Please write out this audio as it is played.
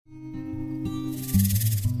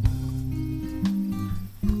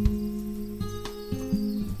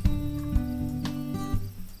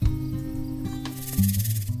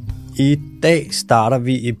I dag starter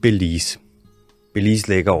vi i Belize. Belize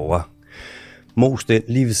ligger over Mosten,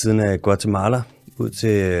 lige ved siden af Guatemala, ud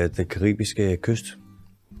til den karibiske kyst.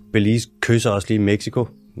 Belize kysser også lige Mexico.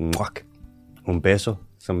 Un beso,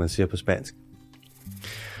 som man siger på spansk.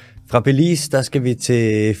 Fra Belize, der skal vi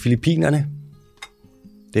til Filippinerne.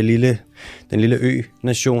 Den lille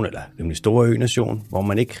ø-nation, eller den store ø-nation, hvor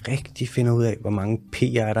man ikke rigtig finder ud af, hvor mange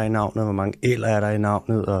P'er er der i navnet, hvor mange L'er er der i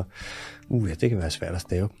navnet, og det kan være svært at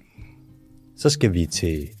stave. Så skal vi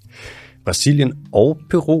til Brasilien og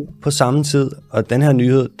Peru på samme tid, og den her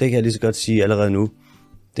nyhed, det kan jeg lige så godt sige allerede nu,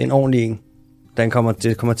 det er en ordentlig en. Det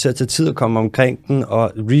kommer til at tage tid at komme omkring den,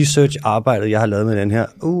 og research-arbejdet, jeg har lavet med den her,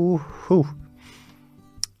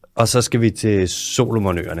 Og så skal vi til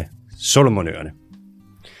Solomonøerne,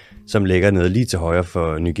 som ligger nede lige til højre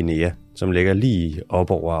for Ny Guinea, som ligger lige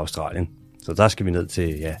op over Australien. Så der skal vi ned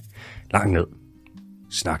til, langt ned.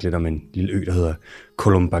 Snakke lidt om en lille ø, der hedder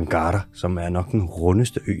Colombangara, som er nok den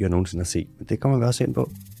rundeste ø, jeg nogensinde har set. Men det kommer vi også ind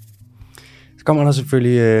på. Så kommer der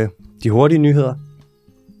selvfølgelig de hurtige nyheder.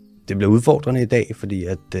 Det bliver udfordrende i dag, fordi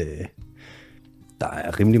at der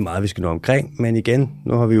er rimelig meget, vi skal nå omkring. Men igen,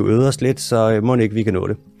 nu har vi jo øvet os lidt, så må ikke, vi kan nå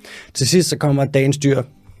det. Til sidst så kommer dagens dyr.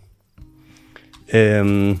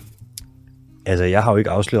 Jeg har jo ikke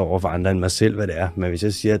afsløret over for andre end mig selv, hvad det er. Men hvis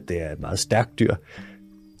jeg siger, at det er et meget stærkt dyr,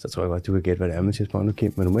 så tror jeg godt, du kan gætte, hvad det er, Mathias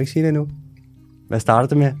Bonderkim. Men du må ikke sige det nu. Hvad starter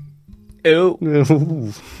det med?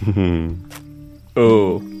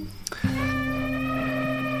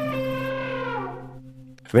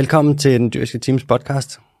 Velkommen til Den Dyriske Teams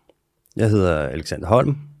podcast. Jeg hedder Alexander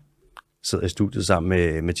Holm. Sidder i studiet sammen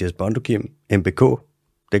med Mathias Bonderkim, MBK.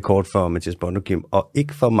 Det er kort for Mathias Bonderkim, og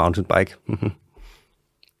ikke for mountainbike.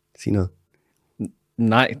 Sig noget.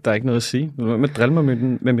 Nej, der er ikke noget at sige. Du må drille mig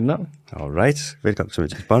med mit navn. Alright, velkommen til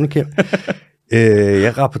Mathias Bonderkim.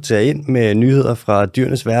 Jeg rapporterer ind med nyheder fra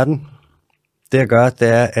dyrenes verden. Det jeg gør, det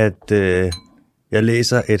er, at jeg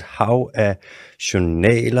læser et hav af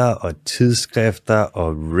journaler og tidsskrifter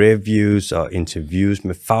og reviews og interviews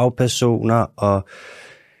med fagpersoner, og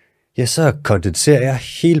så kondenserer jeg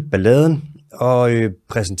hele balladen og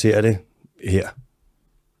præsenterer det her.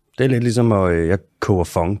 Det er lidt ligesom, at jeg koger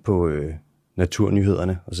fong på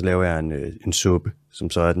naturnyhederne, og så laver jeg en suppe, som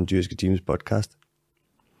så er Den Dyriske Teams podcast.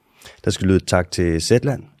 Der skal lyde et tak til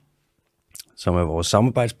Zetland, som er vores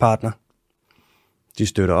samarbejdspartner. De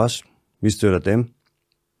støtter os, vi støtter dem.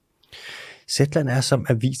 Zetland er som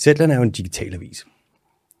avis. Zetland er jo en digital avis.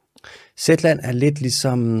 Zetland er lidt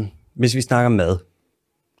ligesom, hvis vi snakker mad,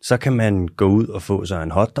 så kan man gå ud og få sig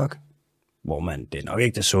en hotdog, hvor det er nok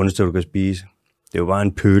ikke det sundeste, du kan spise. Det er jo bare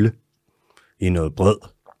en pølle i noget brød,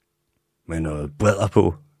 med noget bredder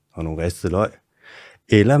på, og nogle ristede løg.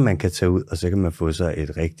 Eller man kan tage ud, og så kan man få sig en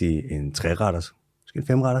 3-retters,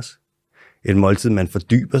 måske en 5-retters. Et måltid, man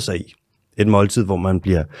fordyber sig i. Et måltid, hvor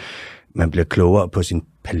man bliver klogere på sin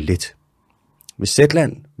palet. Hvis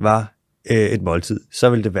Zetland var et måltid, så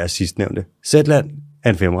ville det være sidstnævnte. Zetland er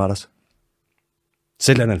en 5-retters.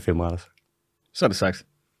 Zetland er en 5-retters. Så er det sagt.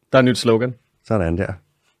 Der er et nyt slogan. Sådan der.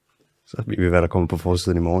 Så ved vi, hvad der kommer på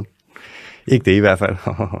forsiden i morgen. Ikke det i hvert fald.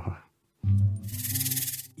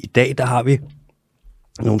 I dag, der har vi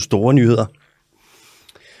nogle store nyheder.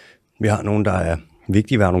 Vi har nogle, der er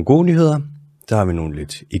vigtige. Vi har nogle gode nyheder. Så har vi nogle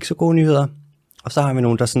lidt ikke så gode nyheder. Og så har vi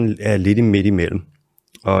nogle, der sådan er lidt i midt imellem.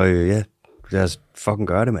 Og lad os fucking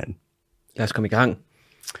gøre det, mand. Lad os komme i gang.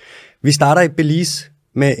 Vi starter i Belize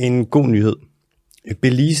med en god nyhed.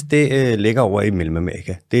 Belize, det ligger over i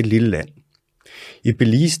Mellemamerika. Det er et lille land. I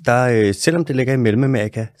Belize, der, selvom det ligger i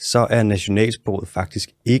Mellemamerika, så er nationalsproget faktisk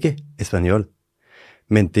ikke espanol,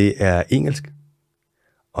 men det er engelsk.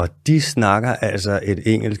 Og de snakker altså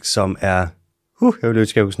et engelsk, som er... jeg vil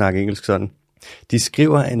ønske, at jeg kunne snakke engelsk sådan. De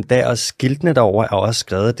skriver endda, og skiltene derovre er også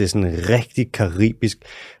skrevet, det er sådan en rigtig karibisk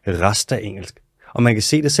rasta-engelsk. Og man kan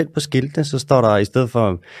se det selv på skiltene, så står der i stedet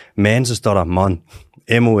for man, så står der mon.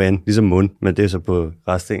 M-O-N, ligesom mund, men det er så på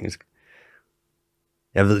rasta-engelsk.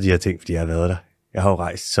 Jeg ved de her ting, fordi jeg har været der. Jeg har jo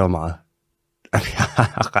rejst så meget. Jeg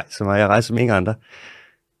har rejst som ingen andre.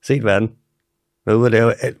 Set verden. Været ude og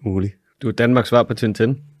lave alt muligt. Du er Danmarks svar på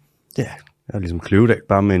Tintin. Ja, jeg er ligesom Kløvedal,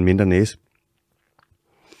 bare med en mindre næse.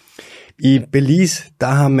 I Belize, der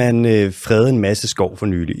har man fredet en masse skov for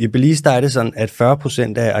nylig. I Belize, der er det sådan, at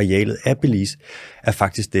 40% af arealet af Belize er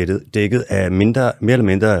faktisk dækket af mere eller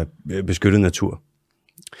mindre beskyttet natur.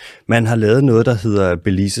 Man har lavet noget, der hedder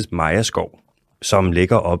Belizes Maya-skov, som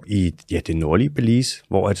ligger op i det nordlige Belize,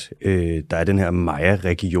 hvor der er den her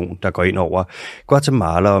Maya-region, der går ind over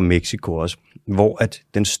Guatemala og Mexico også, hvor at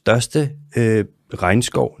den største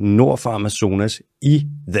regnskov nord for Amazonas i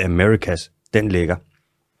The Americas, den ligger.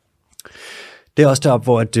 Det er også deroppe,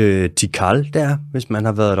 hvor Tikal der, hvis man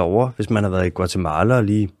har været derovre, hvis man har været i Guatemala og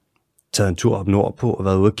lige taget en tur op nordpå og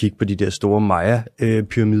været ude og kigge på de der store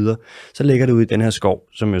Maya-pyramider, så ligger det ude i den her skov,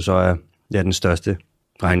 som jo så er den største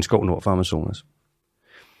regnskov nord for Amazonas.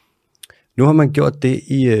 Nu har man gjort det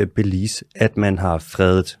i Belize, at man har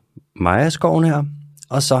fredet Maya-skoven her,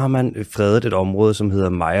 og så har man fredet et område, som hedder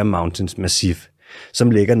Maya Mountains Massif,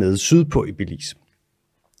 som ligger nede sydpå i Belize.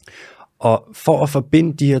 Og for at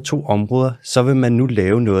forbinde de her to områder, så vil man nu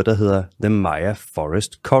lave noget, der hedder The Maya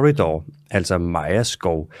Forest Corridor, altså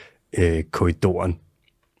Maya-skov-korridoren.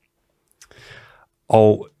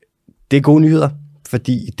 Og det er gode nyheder,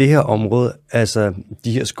 fordi i det her område, altså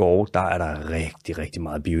de her skove, der er der rigtig, rigtig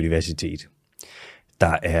meget biodiversitet.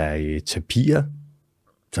 Der er tapirer,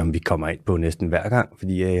 som vi kommer ind på næsten hver gang,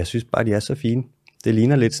 fordi jeg synes bare, de er så fine. Det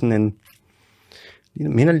ligner lidt sådan en...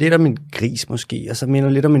 Det minder lidt om en gris måske, og så minder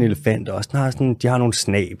lidt om en elefant også. De har nogle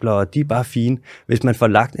snabler, og de er bare fine. Hvis man får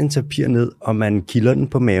lagt en tapir ned, og man kilder den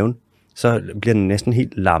på maven, så bliver den næsten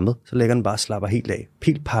helt lammet. Så lægger den bare og slapper helt af.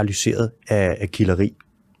 Helt paralyseret af killeri.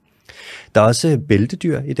 Der er også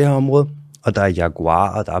bæltedyr i det her område, og der er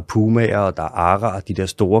jaguarer, der er pumaer, og der er araer, de der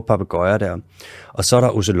store papegøjer der. Og så er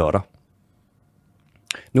der ocelotter.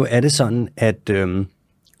 Nu er det sådan, at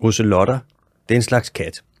ocelotter, det er en slags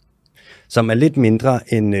kat, som er lidt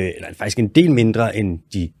mindre end, eller faktisk en del mindre end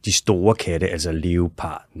de store katte, altså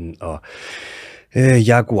leoparden og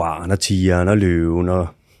jaguaren og tigeren og løven og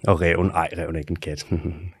ræven. Ej, ræven er ikke en kat.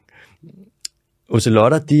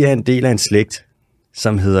 Ocelotter, de er en del af en slægt,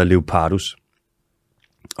 som hedder Leopardus.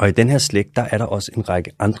 Og i den her slægt, der er der også en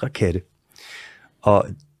række andre katte. Og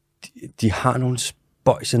de har nogle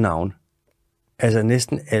spøjse navne. Altså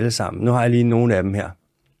næsten alle sammen. Nu har jeg lige nogle af dem her.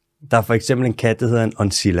 Der er for eksempel en kat, der hedder en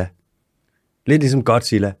Oncilla. Lidt ligesom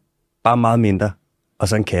Godzilla, bare meget mindre, og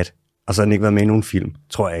så en kat. Og så har den ikke været med i nogen film,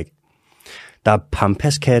 tror jeg ikke. Der er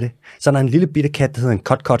Pampas-katte, så er der en lille bitte kat, der hedder en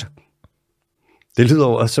kot-kot. Det lyder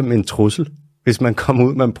også som en trussel, hvis man kommer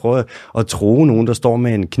ud, man prøver at true nogen, der står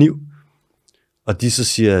med en kniv. Og de så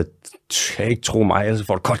siger, jeg ikke tro mig, ellers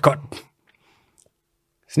får du kot-kot.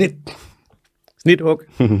 Snit-hug.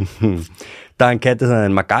 Der er en kat, der hedder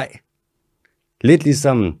en magaj. Lidt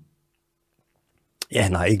ligesom... Ja,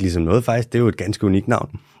 nej, ikke ligesom noget faktisk. Det er jo et ganske unikt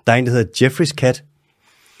navn. Der er en, der hedder Jeffreys kat.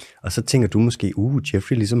 Og så tænker du måske,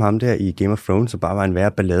 Jeffrey ligesom ham der i Game of Thrones, så bare var en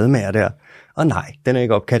værre ballademager der. Og nej, den er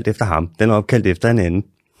ikke opkaldt efter ham. Den er opkaldt efter en anden.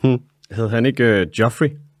 Hed han ikke Joffrey?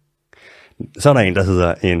 Så er der en, der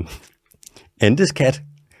hedder en Andeskat.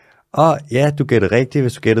 Og ja, du gætter rigtigt,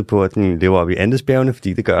 hvis du gættede på, at den lever op i Andesbjergene,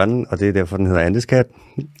 fordi det gør den, og det er derfor, den hedder Andeskat.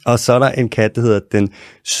 Og så er der en kat, der hedder den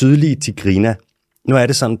sydlige tigrina. Nu er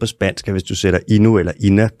det sådan på spansk, at hvis du sætter inu eller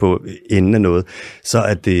ina på enden af noget,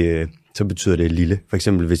 så betyder det lille. For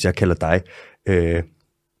eksempel, hvis jeg kalder dig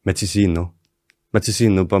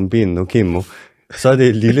Maticino, Bombino, Kimmo, så er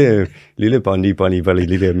det lille Bonnie,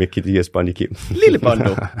 lille Mickey Diaz, Bonnie Kim. Lille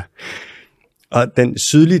Bondo. Og den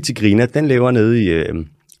sydlige tigrina, den lever nede i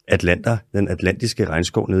den atlantiske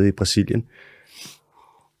regnskov nede i Brasilien,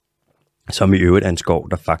 som i øvrigt er en skov,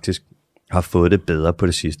 der faktisk har fået det bedre på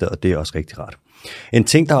det sidste, og det er også rigtig rart. En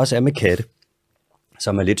ting, der også er med katte,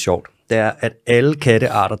 som er lidt sjovt, det er, at alle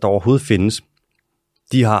kattearter, der overhovedet findes,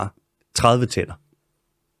 de har 30 tænder.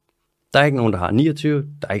 Der er ikke nogen, der har 29,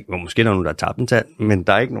 måske er der nogen, der har tabt en tand, men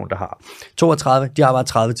der er ikke nogen, der har 32, de har bare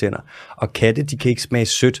 30 tænder. Og katte, de kan ikke smage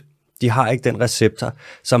sødt. De har ikke den receptor,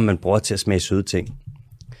 som man bruger til at smage søde ting.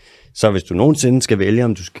 Så hvis du nogensinde skal vælge,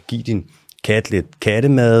 om du skal give din kat lidt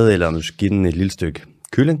kattemad, eller om du skal give den et lille stykke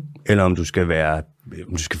kylling, eller om du skal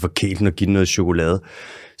forkæle den og give den noget chokolade,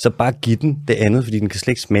 så bare giv den det andet, fordi den kan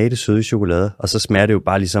slet ikke smage det søde chokolade, og så smager det jo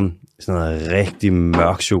bare ligesom sådan noget rigtig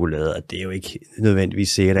mørk chokolade, og det er jo ikke nødvendigvis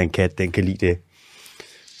sikkert, at en kat, den kan lide det.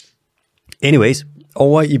 Anyways,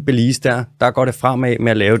 over i Belize der går det fremad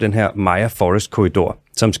med at lave den her Maya Forest Corridor,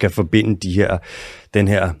 som skal forbinde den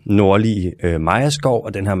her nordlige Maya-skov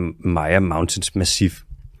og den her Maya Mountains Massif.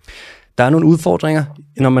 Der er nogle udfordringer,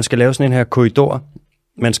 når man skal lave sådan en her korridor.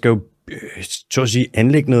 Man skal jo så at sige,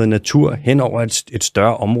 anlægge noget natur hen over et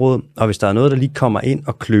større område, og hvis der er noget, der lige kommer ind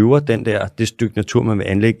og kløver det stykke natur, man vil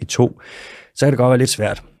anlægge i to, så kan det godt være lidt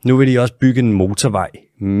svært. Nu vil de også bygge en motorvej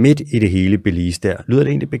midt i det hele Belize der. Lyder det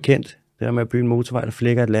egentlig bekendt, det der med at bygge en motorvej, der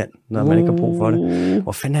flækker et land, når man ikke har brug for det?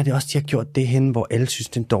 Hvor fanden er det også, de har gjort det hen, hvor alle synes,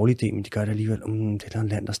 det er en dårlig idé, men de gør det alligevel. Det er der en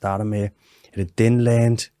land, der starter med, er det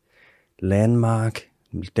Denland, Landmark,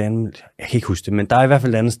 jeg kan ikke huske det, men der er i hvert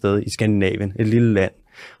fald et andet sted i Skandinavien, et lille land,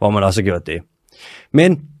 hvor man også har gjort det.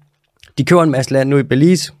 Men de køber en masse land nu i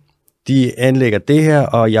Belize, de anlægger det her,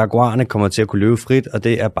 og jaguarerne kommer til at kunne løbe frit, og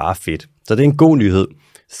det er bare fedt. Så det er en god nyhed.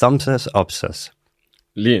 Thumbs up.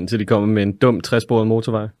 Lige indtil de kommer med en dum 3-sporet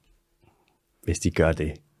motorvej. Hvis de gør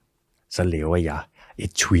det, så laver jeg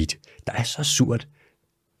et tweet, der er så surt,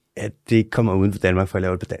 at det ikke kommer uden for Danmark, for at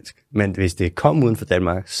lave det på dansk. Men hvis det kommer uden for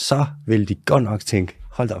Danmark, så vil de godt nok tænke,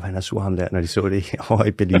 hold da op, han er sur ham der, når de så det over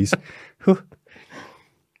i Belize.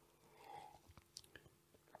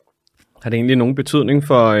 Har det egentlig nogen betydning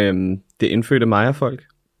for det indfødte Maya-folk?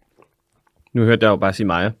 Nu hørte jeg jo bare sige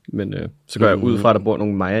Maya, men så går jeg ud fra, at der bor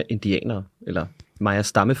nogle Maya-indianere, eller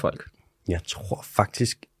Maya-stammefolk. Jeg tror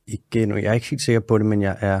faktisk ikke, jeg er ikke helt sikker på det, men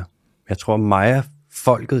jeg tror,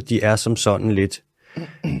 Maya-folket, de er som sådan lidt,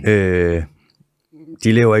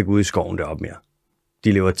 de lever ikke ude i skoven deroppe mere.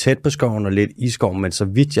 De lever tæt på skoven og lidt i skoven, men så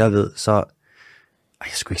vidt jeg ved, så, jeg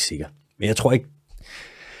er sgu ikke sikker. Men jeg tror ikke,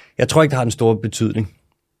 det har en stor betydning.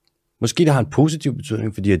 Måske det har en positiv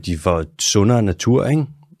betydning, fordi at de får sundere natur, ikke?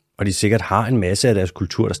 Og de sikkert har en masse af deres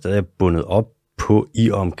kultur, der stadig er bundet op på i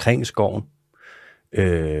og omkring skoven.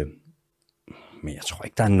 Men jeg tror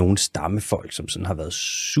ikke, der er nogen stammefolk, som sådan har været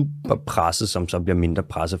super presset, som så bliver mindre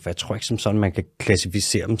presset, for jeg tror ikke som sådan, man kan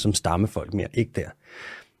klassificere dem som stammefolk mere. Ikke der.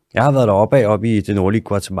 Jeg har været deroppe i det nordlige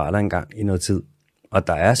Guatemala engang i noget tid, og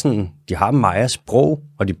der er sådan, de har Maya-sprog,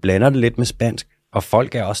 og de blander det lidt med spansk, og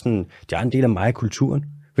folk er også sådan, de er en del af Maya-kulturen.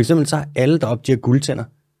 For eksempel så har alle deroppe, de har guldtænder.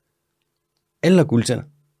 Alle har guldtænder.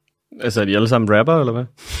 Altså, er de alle sammen rapper, eller hvad?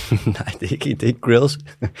 Nej, det er ikke grills.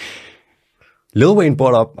 Lil Wayne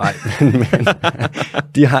brought op. Nej, men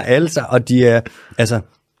de har alle sig, og de er, altså,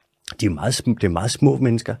 det er meget små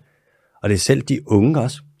mennesker. Og det er selv de unge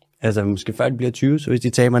også. Altså, måske før de bliver 20, så hvis de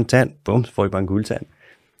tager en tand, bum, så får de bare en guldtand.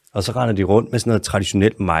 Og så render de rundt med sådan noget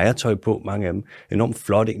traditionelt Maya-tøj på, mange af dem. Enormt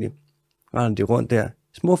flot egentlig. Render de rundt der.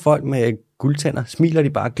 Små folk med guldtænder, smiler de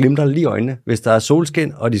bare, glimter lige i øjnene. Hvis der er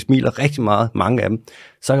solskin, og de smiler rigtig meget, mange af dem,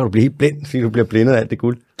 så kan du blive helt blind, fordi du bliver blindet af alt det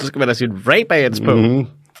guld. Så skal man da sige Ray-Bans på. Mm-hmm.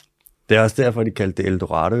 Det er også derfor, de kaldte det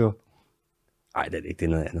Eldorado jo. Nej, det er ikke, det er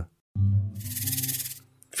noget andet.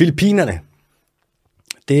 Filippinerne.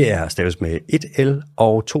 Det er staves med 1 L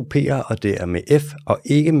og 2 P'er, og det er med F og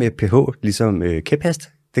ikke med PH, ligesom kæphest.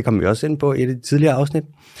 Det kommer vi også ind på i det tidligere afsnit.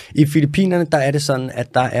 I Filippinerne, der er det sådan,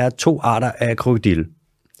 at der er 2 arter af krokodille.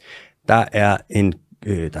 Der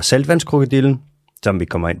er saltvandskrokodillen, som vi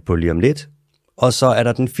kommer ind på lige om lidt. Og så er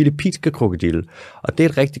der den filippinske krokodille. Og det er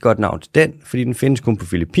et rigtig godt navn til den, fordi den findes kun på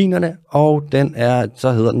Filippinerne, og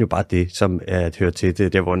så hedder den jo bare det, som hører til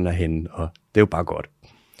det, der hvor den er henne, og det er jo bare godt.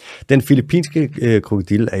 Den filippinske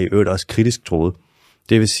krokodille er i øvrigt også kritisk truet.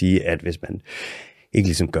 Det vil sige, at hvis man ikke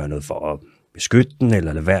ligesom gør noget for at beskytte den,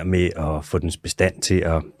 eller lade være med at få dens bestand til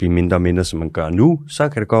at blive mindre og mindre, som man gør nu, så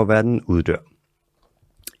kan det godt være, at den uddør.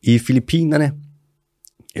 I Filippinerne,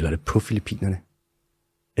 eller er det på Filippinerne?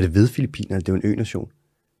 Er det ved Filippinerne? Det er jo en ø-nation.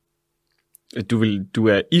 Du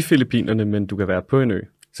er i Filippinerne, men du kan være på en ø.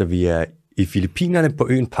 Så vi er i Filippinerne på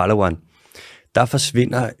øen Palawan. Der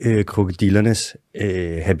forsvinder krokodillernes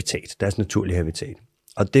habitat, deres naturlige habitat.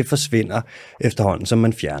 Og det forsvinder efterhånden, som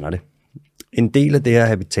man fjerner det. En del af det her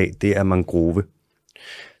habitat, det er mangrove,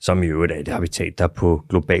 som i øvrigt er et habitat, der på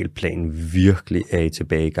global plan virkelig er i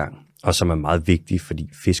tilbagegang. Og som er meget vigtigt, fordi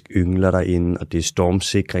fisk yngler derinde, og det er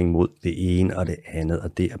stormsikring mod det ene og det andet,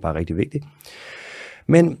 og det er bare rigtig vigtigt.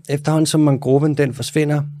 Men efterhånden som mangroven den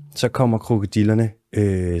forsvinder, så kommer krokodillerne,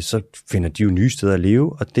 så finder de jo nye steder at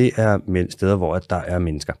leve, og det er steder, hvor der er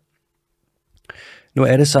mennesker. Nu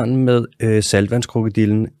er det sådan med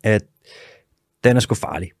saltvandskrokodillen, at den er sgu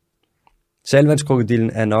farlig. Saltvandskrokodillen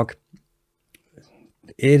er nok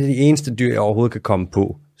et af de eneste dyr, jeg overhovedet kan komme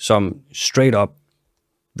på, som straight up,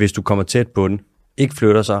 hvis du kommer tæt på den, ikke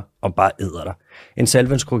flytter sig og bare æder dig. En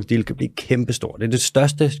saltvandskrokodille kan blive kæmpestor. Det er det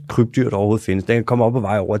største krybdyr, der overhovedet findes. Den kan komme op og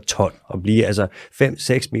veje over 1 ton og blive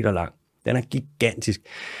 5-6 meter lang. Den er gigantisk.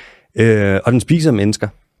 Og den spiser mennesker.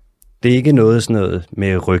 Det er ikke noget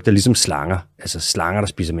med rygter, ligesom slanger. Altså slanger, der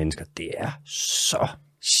spiser mennesker. Det er så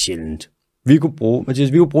sjældent. Vi kunne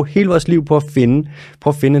bruge hele vores liv på at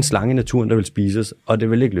finde en slange i naturen, der vil spises, og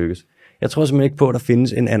det vil ikke lykkes. Jeg tror simpelthen ikke på, at der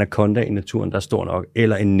findes en anaconda i naturen, der er stor nok,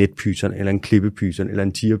 eller en netpyson, eller en klippepyson, eller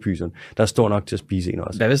en tigerpyson, der er stor nok til at spise en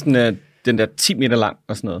også. Hvad hvis den der 10 meter lang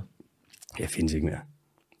og sådan noget? Det findes ikke mere.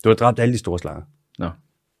 Du har dræbt alle de store slanger. Nå.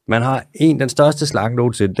 Man har den største slange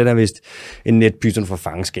nogensinde, den er vist en netpyson for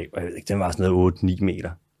fangenskab, og jeg ved ikke, den var sådan noget 8-9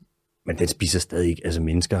 meter. Men den spiser stadig ikke. Altså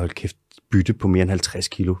mennesker har holdt kæft bytte på mere end 50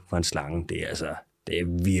 kilo for en slange. Det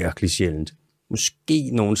er virkelig sjældent. Måske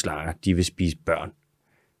nogle slanger, de vil spise børn.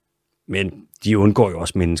 Men de undgår jo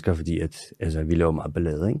også mennesker, fordi vi laver meget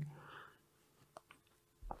ballade, ikke?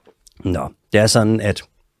 Nå, det er sådan, at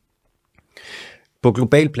på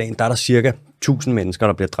global plan, der er der cirka 1000 mennesker,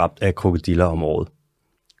 der bliver dræbt af krokodiller om året.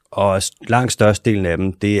 Og langt størstedelen af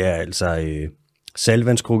dem, det er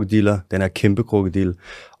saltvandskrokodiller, den er kæmpe krokodil,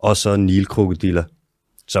 og så nilkrokodiller,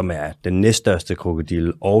 som er den næststørste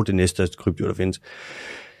krokodil og det næststørste krybdyr, der findes.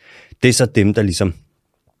 Det er så dem, der ligesom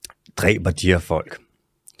dræber de her folk.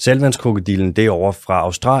 Saltvandskrokodillen, det er over fra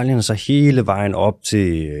Australien, og så hele vejen op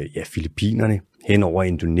til Filippinerne, hen over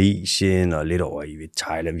Indonesien og lidt over i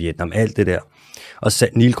Thailand, Vietnam, alt det der. Og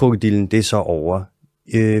nilkrokodillen, det er så over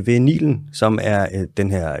ved Nilen, som er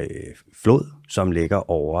den her flod, som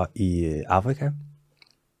ligger over i Afrika,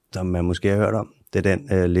 som man måske har hørt om. Det er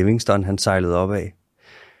den Livingstone, han sejlede op af.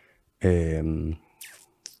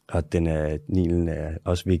 Og Nilen er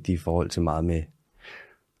også vigtig i forhold til meget med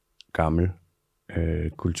gammel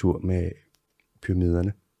kultur med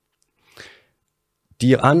pyramiderne.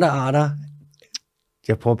 De andre arter,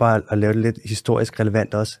 jeg prøver bare at lave det lidt historisk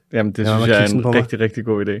relevant også. Jamen, det synes jeg er en rigtig, rigtig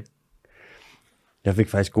god idé. Jeg fik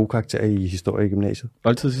faktisk gode karakterer i historie i gymnasiet.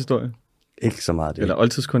 Oldtidshistorie? Ikke så meget det. Eller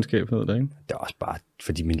oldtidskundskab hedder det, ikke? Det var også bare,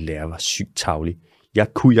 fordi min lærer var sygt tavlig.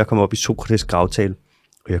 Jeg kom op i Sokrates gravtale,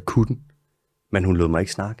 og jeg kunne den, men hun lod mig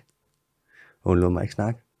ikke snakke.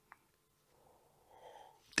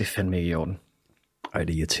 Det er fandme ikke i orden. Ej,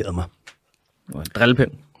 det irriterede mig. Det var en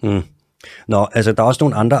drillepind. Nå, altså der er også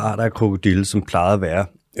nogle andre arter af krokodille, som plejede at være,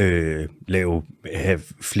 have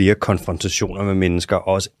flere konfrontationer med mennesker,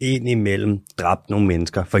 og også indimellem dræbt nogle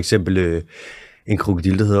mennesker. For eksempel en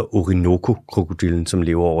krokodille, der hedder Orinoco-krokodillen, som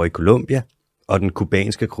lever over i Colombia, og den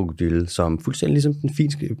kubanske krokodille, som fuldstændig ligesom den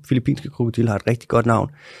filippinske krokodille har et rigtig godt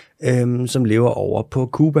navn, som lever over på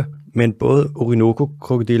Cuba. Men både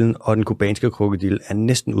Orinoco-krokodillen og den kubanske krokodille er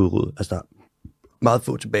næsten udryddet. Altså der er meget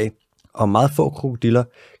få tilbage. Og meget få krokodiller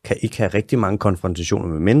kan ikke have rigtig mange konfrontationer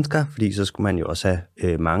med mennesker, fordi så skulle man jo også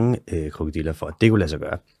have mange krokodiller for, at det kunne lade sig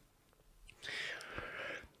gøre.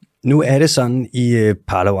 Nu er det sådan i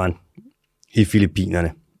Palawan i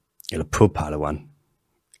Filippinerne, eller på Palawan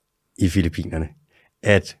i Filippinerne,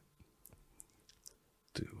 at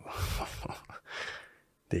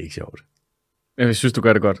det er ikke sjovt. Jeg synes, du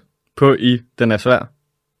gør det godt. Den er svær.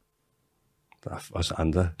 Der er også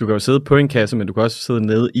andre. Du kan jo sidde på en kasse, men du kan også sidde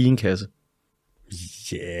nede i en kasse.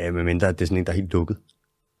 Ja, medmindre det er sådan en, der er helt lukket.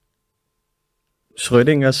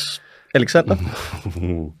 Schrödingers Alexander?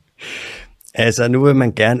 Altså, nu vil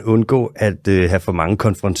man gerne undgå at have for mange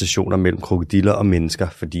konfrontationer mellem krokodiller og mennesker,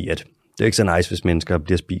 fordi at det er ikke så nice, hvis mennesker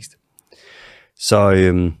bliver spist. Så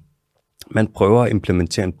man prøver at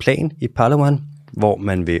implementere en plan i Palawan, hvor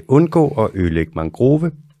man vil undgå at ødelægge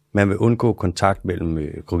mangrove, man vil undgå kontakt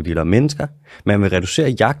mellem krokodiller og mennesker, man vil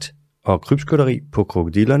reducere jagt og krybskytteri på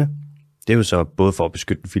krokodillerne. Det er jo så både for at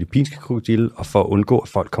beskytte den filippinske krokodille, og for at undgå, at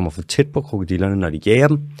folk kommer for tæt på krokodillerne, når de jager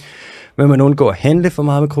dem. Men man undgår at handle for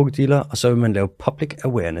meget med krokodiller, og så vil man lave public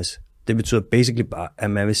awareness. Det betyder basically bare,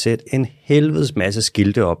 at man vil sætte en helvedes masse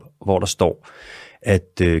skilte op, hvor der står,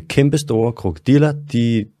 at kæmpe store krokodiller,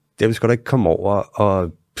 der vil sgu da ikke komme over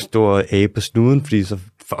og stå og æge på snuden, fordi så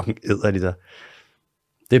fucking æder de der.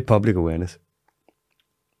 Det er public awareness.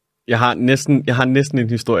 Jeg har næsten en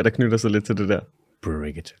historie, der knytter sig lidt til det der.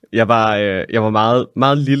 Break it. Jeg var meget,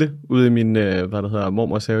 meget lille ude i min,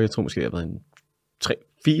 mormors have. Jeg tror måske, jeg var en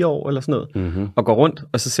 3-4 år eller sådan noget. Mm-hmm. Og går rundt,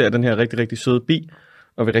 og så ser jeg den her rigtig, rigtig søde bi,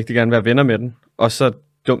 og vil rigtig gerne være venner med den. Og så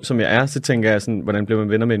dum som jeg er, så tænker jeg sådan, hvordan bliver man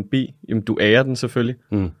venner med en bi? Jamen, du ærer den selvfølgelig.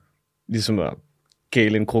 Mm. Ligesom at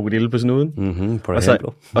gale en krokodille på snuden. Mm-hmm,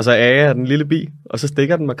 og så ærer jeg den lille bi, og så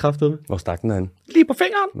stikker den mig kraftedeme. Hvor stak den hen? Lige på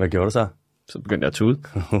fingeren. Hvad gjorde du så? Så begyndte jeg at tude.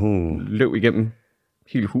 Løb igennem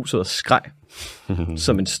hele huset og skreg.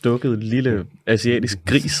 Som en stukket lille asiatisk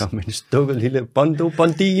gris. Som en stukket lille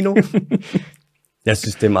bondino. Jeg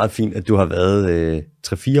synes, det er meget fint, at du har været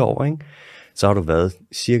 3-4 år, ikke? Så har du været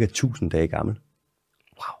cirka 1000 dage gammel.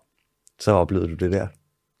 Wow. Så oplevede du det der.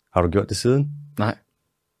 Har du gjort det siden? Nej.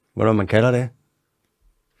 Hvordan man kalder det?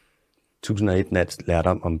 1001 nats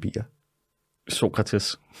lærdom om bier.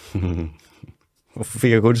 Sokrates. Hvorfor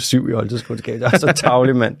fik jeg kun 7 i oldtidskundskab? Jeg er så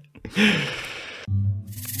tavlig, mand.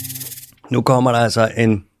 Nu kommer der altså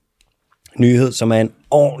en nyhed, som er en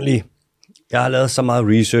ordentlig... Jeg har lavet så meget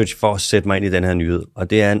research for at sætte mig ind i den her nyhed, og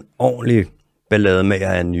det er en ordentlig ballade med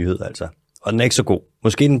af en nyhed, altså. Og den er ikke så god.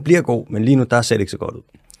 Måske den bliver god, men lige nu, der ser det ikke så godt ud.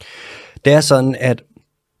 Det er sådan, at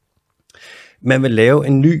man vil lave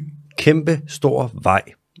en ny, kæmpe stor vej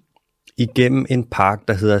igennem en park,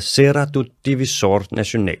 der hedder Serra do Divisor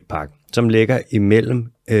Nationalpark, som ligger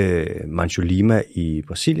imellem Mancho-Lima i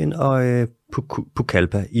Brasilien og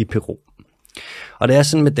Pucallpa i Peru. Og det er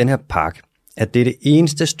sådan med den her park, at det er det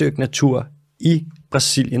eneste stykke natur i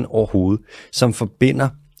Brasilien overhovedet, som forbinder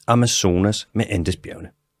Amazonas med Andesbjergene.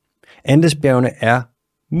 Andesbjergene er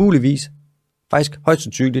muligvis faktisk højst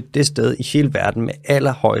sandsynligt det sted i hele verden med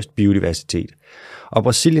allerhøjest biodiversitet. Og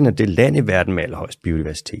Brasilien er det land i verden med allerhøjst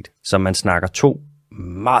biodiversitet. Så man snakker 2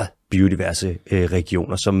 meget biodiverse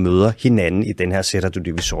regioner, som møder hinanden i den her Serra do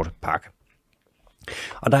Divisor park.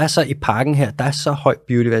 Og der er så i parken her, der er så høj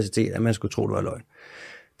biodiversitet, at man skulle tro, det var løgn.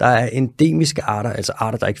 Der er endemiske arter, altså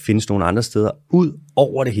arter, der ikke findes nogen andre steder, ud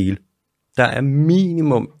over det hele. Der er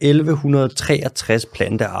minimum 1163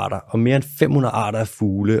 plantearter, og mere end 500 arter af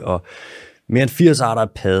fugle, og mere end 80 arter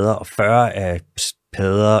af padder, og 40 af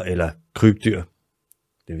padder eller krybdyr.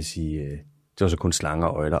 Det vil sige, det var så kun slanger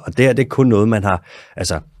og øjler. Og det er kun noget, man har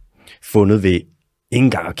fundet ved ikke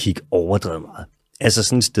engang at kigge overdrevet meget. Altså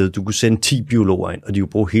sådan et sted, du kunne sende 10 biologer ind, og de kunne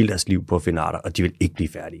bruge hele deres liv på at finde arter, og de vil ikke blive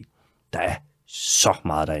færdige. Der er så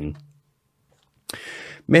meget derinde.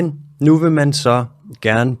 Men nu vil man så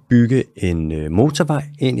gerne bygge en motorvej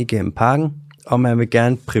ind igennem parken, og man vil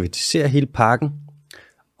gerne privatisere hele parken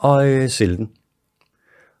og sælge den.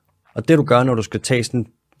 Og det du gør, når du skal tage sådan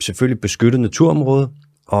selvfølgelig beskyttet naturområde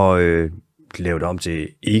og lave det om til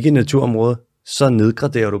ikke-naturområde, så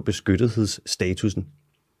nedgraderer du beskyttethedsstatusen.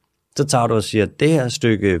 Så tager du og siger, at det her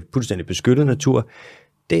stykke fuldstændig beskyttet natur,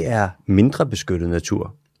 det er mindre beskyttet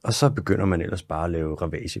natur. Og så begynder man ellers bare at lave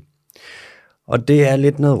ravage. Og det er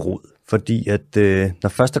lidt noget rod, fordi at når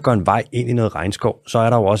først der går en vej ind i noget regnskov, så er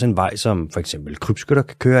der jo også en vej, som for eksempel krybskytter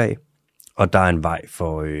kan køre af. Og der er en vej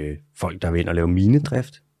for folk, der vil ind og lave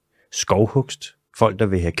minedrift, skovhugst, folk, der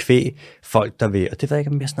vil have kvæg, folk, der vil, og det ved jeg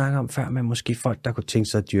ikke, om jeg snakker om før, men måske folk, der kunne tænke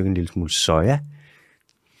sig at dyrke en lille smule soja.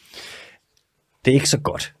 Det er ikke så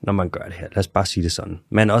godt, når man gør det her. Lad os bare sige det sådan.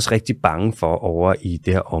 Man er også rigtig bange for over i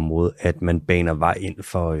det her område, at man baner vej ind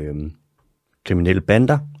for kriminelle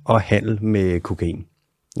bander og handel med kokain.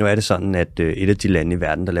 Nu er det sådan, at et af de lande i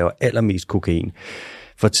verden, der laver allermest kokain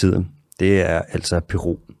for tiden, det er altså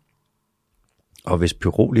Peru. Og hvis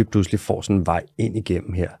Peru lige pludselig får sådan en vej ind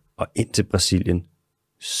igennem her, og ind til Brasilien,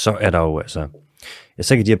 så er der jo altså, ja,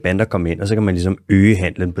 så kan de her bander komme ind, og så kan man ligesom øge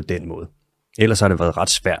handlen på den måde. Ellers har det været ret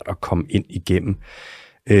svært at komme ind igennem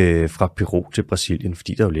fra Peru til Brasilien,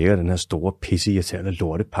 fordi der jo ligger den her store pisseirriterende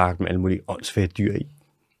lortepark med alle mulige åndssvage dyr i.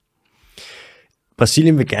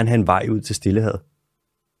 Brasilien vil gerne have en vej ud til Stillehavet.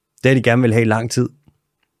 Det har de gerne vil have i lang tid.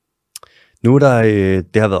 Nu er der,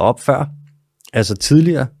 det har været op før. Altså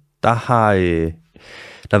tidligere, der har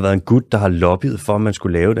været en gut, der har lobbyet for, at man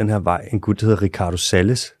skulle lave den her vej. En gut, der hedder Ricardo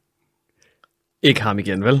Salles. Ikke ham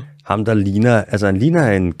igen, vel? Ham, der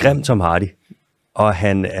ligner en grim Tom Hardy. Og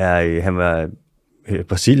han var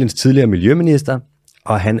Brasiliens tidligere miljøminister,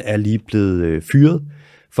 og han er lige blevet fyret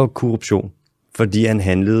for korruption, fordi han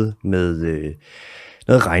handlede med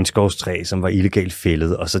noget regnskovstræ, som var illegalt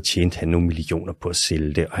fældet, og så tjente han nogle millioner på at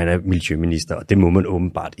sælge det, og han er miljøminister, og det må man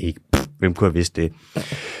åbenbart ikke. Hvem kunne have vidst det?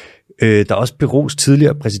 Der er også Perus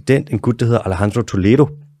tidligere præsident, en gut, der hedder Alejandro Toledo,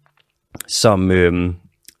 som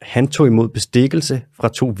han tog imod bestikkelse fra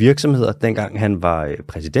 2 virksomheder, dengang han var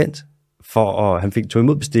præsident, han tog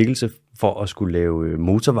imod bestikkelse for at skulle lave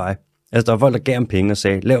motorveje. Altså der var folk, der gav ham penge og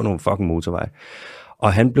sagde, lav nogle fucking motorveje.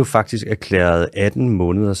 Og han blev faktisk fik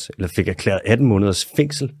erklæret 18 måneders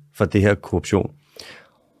fængsel for det her korruption.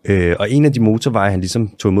 Og en af de motorveje, han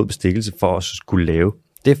ligesom tog imod bestikkelse for at skulle lave,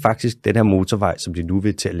 det er faktisk den her motorvej, som de nu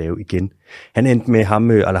vil til at lave igen. Han endte med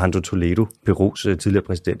ham, Alejandro Toledo, Perus tidligere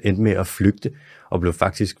præsident, endte med at flygte, og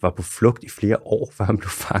var på flugt i flere år, før han blev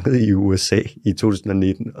fanget i USA i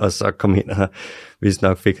 2019, og så kom hen og vist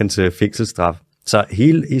nok fik hans fængselsstraf. Så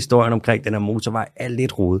hele historien omkring den her motorvej er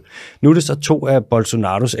lidt rodet. Nu er det så 2 af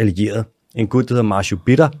Bolsonaros allierede. En gut, der hedder Marcio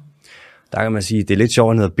Bitter. Der kan man sige, det er lidt sjovt,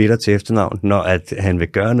 at han hedder Bitter til efternavn, når at han vil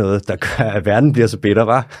gøre noget, der gør, at verden bliver så bitter,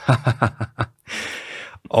 hva'?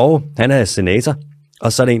 Og han er senator,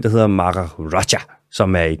 og så er der en, der hedder Mara Rocha,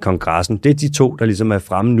 som er i kongressen. Det er de 2, der ligesom er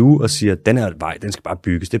fremme nu og siger, at den her vej, den skal bare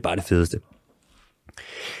bygges, det er bare det fedeste.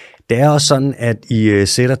 Det er også sådan, at i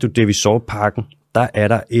Serra do Divisor-parken, der er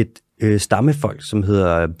der et stammefolk, som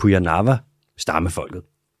hedder Puyanava stammefolket.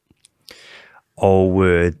 Og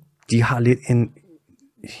de har lidt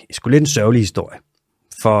en sørgelig historie.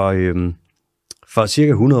 For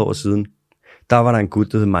cirka 100 år siden, der var der en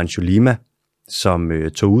gut, der hed Mancho Lima, som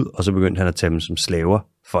tog ud, og så begyndte han at tage dem som slaver,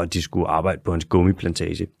 for at de skulle arbejde på hans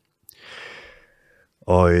gummiplantage.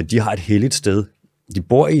 Og de har et helligt sted. De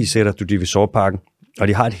bor i Serra do Divisor-parken, og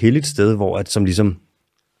de har et helligt sted, som ligesom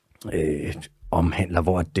omhandler,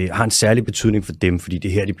 hvor det har en særlig betydning for dem, fordi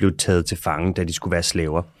det her, de blev taget til fange, da de skulle være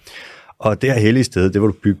slaver. Og det her hellige sted, det var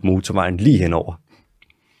du bygge motorvejen lige henover.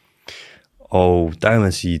 Og der kan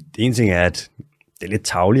man sige, det ene ting er, at det er lidt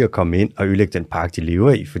tarveligt at komme ind og ødelægge den park, de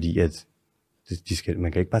lever i, fordi at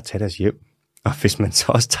man kan ikke bare tage deres hjem. Og hvis man så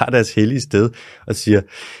også tager deres hellige sted og siger,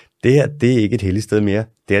 det her, det er ikke et heldigt sted mere.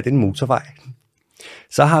 Det er en motorvej.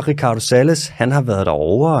 Så har Ricardo Salles, han har været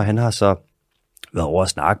derovre, og han har så været over at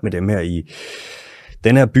snakke med dem her i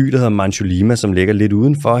den her by, der hedder Manchulima, som ligger lidt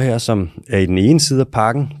udenfor her, som er i den ene side af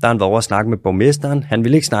parken. Der har han været over at snakke med borgmesteren. Han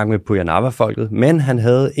ville ikke snakke med Puyanava-folket, men han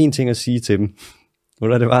havde en ting at sige til dem. Ved du,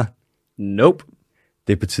 hvad det var? Nope.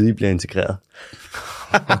 Det er på tide, I bliver integreret.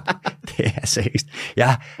 Det er seriøst.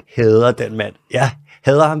 Jeg hader den mand. Jeg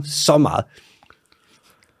hader ham så meget.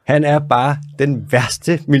 Han er bare den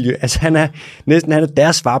værste miljø. Altså, han er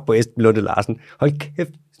deres svar på Esben Lunde Larsen. Hold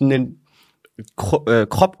kæft, sådan en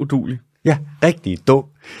kropudulig. Ja, rigtig dum.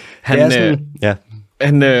 Han, det er sådan, ja.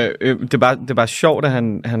 Det er bare sjovt, at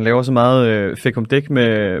han laver så meget fikumdik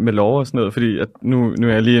med lov og sådan noget, fordi at nu er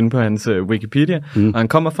jeg lige inde på hans Wikipedia, og han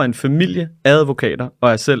kommer fra en familie af advokater,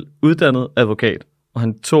 og er selv uddannet advokat, og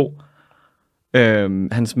han tog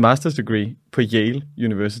hans master's degree på Yale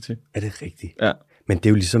University. Er det rigtigt? Ja. Men det er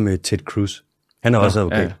jo ligesom Ted Cruz. Han er også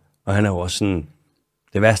advokat, ja. Og han er jo også sådan,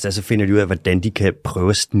 det værste er, så finder de ud af, hvordan de kan prøve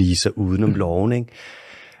at snige sig udenom loven, ikke?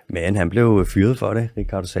 Men han blev fyret for det,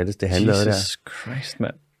 Ricardo Salles, det han lavede der. Jesus Christ,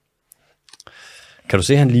 mand. Kan du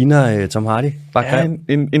se, han ligner Tom Hardy? Ja,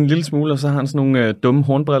 en lille smule, og så har han sådan nogle dumme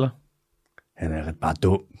hornbriller. Han er bare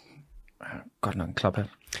dum. Godt nok en klaphat.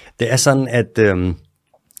 Det er sådan, at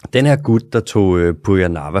den her gut, der tog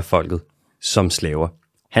Puyanava-folket som slaver,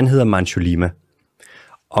 han hedder Manchulima.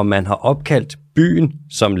 Og man har opkaldt byen,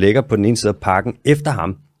 som ligger på den ene side af parken, efter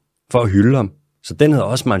ham, for at hylde ham. Så den hedder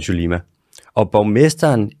også Manchulima. Og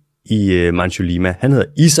borgmesteren i Manchulima, han hedder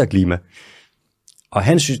Isak Lima. Og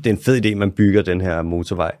han synes, det er en fed idé, man bygger den her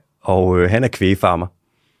motorvej. Og han er kvægfarmer.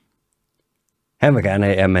 Han vil gerne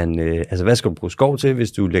have, at man... altså, hvad skal du bruge skov til,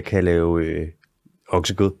 hvis du kan lave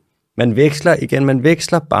oksekød? Man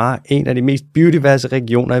veksler bare en af de mest biodiverse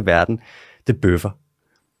regioner i verden. Det er bøffer.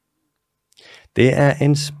 Det er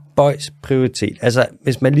en spøjs prioritet. Altså,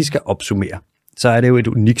 hvis man lige skal opsummere, så er det jo et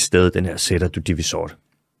unikt sted, den her Serra do Divisor.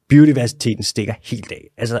 Biodiversiteten stikker helt af.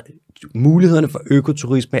 Altså, mulighederne for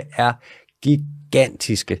økoturisme er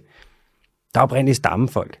gigantiske. Der er oprindelige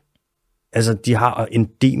stammefolk. Altså, de har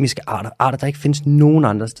endemiske arter, der ikke findes nogen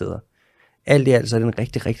andre steder. Alt i alt så er det en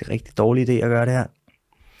rigtig, rigtig, rigtig dårlig idé at gøre det her.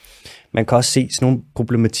 Man kan også se sådan nogle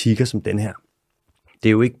problematikker som den her. Det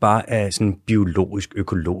er jo ikke bare af sådan biologisk,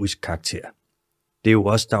 økologisk karakter. Det er jo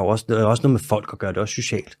også, der er også noget med folk at gøre, det er også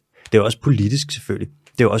socialt. Det er også politisk selvfølgelig.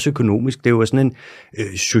 Det er også økonomisk. Det er jo sådan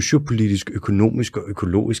en sociopolitisk, økonomisk og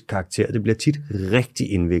økologisk karakter. Det bliver tit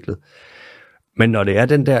rigtig indviklet. Men når det er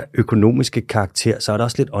den der økonomiske karakter, så er det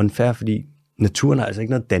også lidt unfair, fordi naturen har altså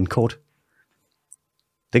ikke noget dankort.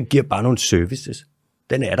 Den giver bare nogle services.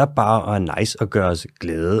 Den er der bare og er nice og gør os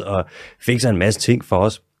glade og fikser en masse ting for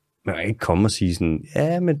os. Man kan ikke komme og sige sådan,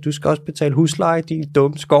 ja, men du skal også betale husleje, din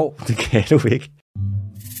dumme skov. Det kan du ikke.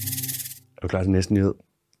 Er du klar til næste nyhed?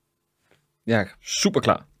 Jeg er super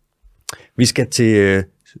klar. Vi skal til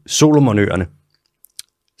Solomonøerne,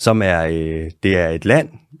 som er, det er et land,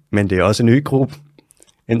 men det er også en øgruppe,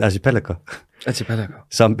 en archipelago,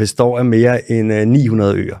 som består af mere end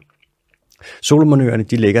 900 øer. Solomonøerne,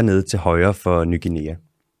 de ligger nede til højre for Ny Guinea.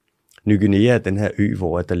 Ny Guinea er den her ø,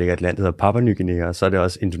 hvor der ligger et land, der hedder Papua Ny Guinea, og så er det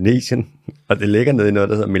også Indonesien, og det ligger nede i noget,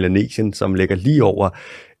 der hedder Melanesien, som ligger lige over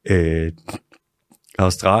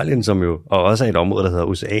Australien, som jo og også er et område, der hedder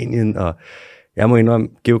Oceanien, og jeg må indrømme,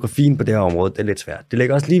 geografien på det her område, det er lidt svært. Det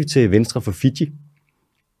ligger også lige til venstre for Fiji.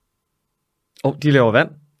 De laver vand.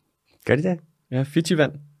 Gør de det? Ja,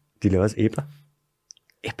 Fiji-vand. De laver også æbler.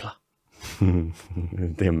 Æbler.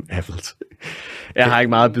 Det er apples. Jeg har ikke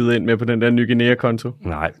meget at byde ind med på den der Ny Guinea-konto.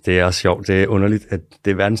 Nej, det er også sjovt. Det er underligt, at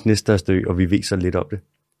det er verdens næststørste ø, og vi ved så lidt om det.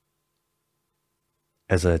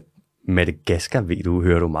 Altså, Madagaskar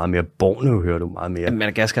hører du meget mere. Borneo hører du meget mere. Ja,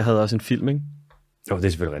 Madagaskar havde også en film, ikke? Jo, det er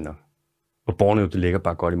selvfølgelig rigtigt nok. Og Borneo, det ligger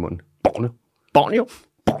bare godt i munden. Borneo.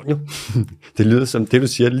 Det lyder som det, du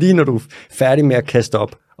siger, lige når du er færdig med at kaste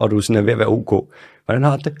op, og du sådan er ved at være ok. Hvordan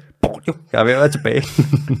har du det? Borneo. Jeg er ved at være tilbage.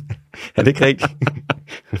 Er det ikke rigtigt?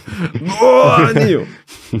 Borneo.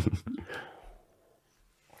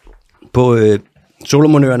 På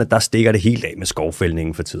Solomonøerne, der stikker det helt af med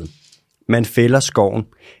skovfældningen for tiden. Man fælder skoven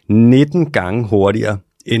 19 gange hurtigere,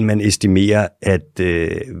 end man estimerer, at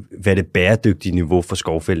hvad det bæredygtige niveau for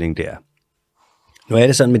skovfældning det er. Nu er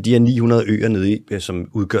det sådan med de her 900 øer nede i, som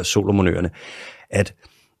udgør Solomonøerne, at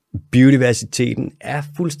biodiversiteten er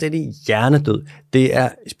fuldstændig hjernedød. Det er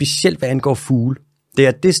specielt, hvad angår fugle. Det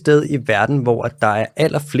er det sted i verden, hvor der er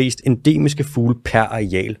allerflest endemiske fugle per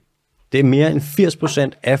areal. Det er mere end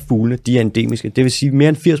 80% af fuglene, de er endemiske. Det vil sige, at mere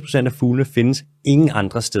end 80% af fuglene findes ingen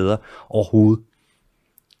andre steder overhovedet.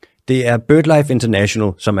 Det er BirdLife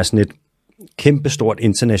International, som er sådan kæmpestort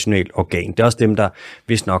internationalt organ. Det er også dem, der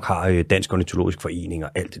vist nok har Dansk Ornitologisk Forening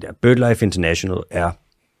og alt det der. BirdLife International er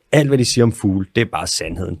alt, hvad de siger om fugle, det er bare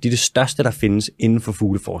sandheden. De er det største, der findes inden for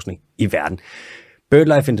fugleforskning i verden.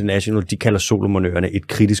 BirdLife International, de kalder Solomonøerne et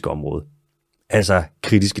kritisk område. Altså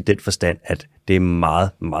kritisk i den forstand, at det er meget,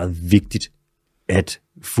 meget vigtigt, at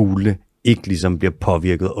fuglene ikke ligesom bliver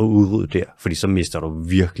påvirket og udryddet der, fordi så mister du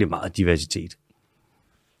virkelig meget diversitet.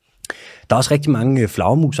 Der er også rigtig mange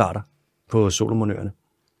flagermusarter på Solomonøerne.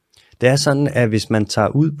 Det er sådan, at hvis man tager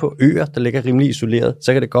ud på øer, der ligger rimelig isoleret,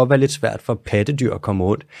 så kan det godt være lidt svært for pattedyr at komme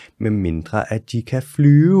rundt, med mindre at de kan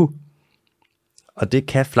flyve. Og det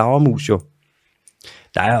kan flagermus jo.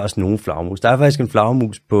 Der er også nogle flagermus. Der er faktisk en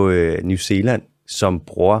flagermus på New Zealand, som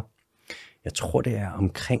bruger, jeg tror det er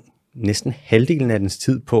omkring næsten halvdelen af dens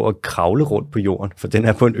tid på at kravle rundt på jorden, for den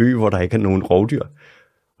er på en ø, hvor der ikke er nogen rovdyr.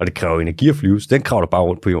 Og det kræver energi at flyve, så den kravler bare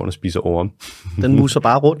rundt på jorden og spiser orme. Den muser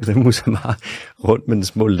bare rundt? Den muser bare rundt med den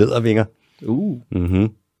små lædervinger.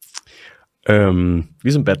 Mm-hmm.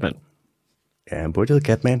 Ligesom Batman. Ja, han burde hedde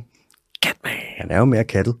Catman. Catman! Han er jo mere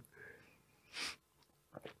kattet.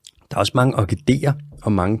 Der er også mange orkideer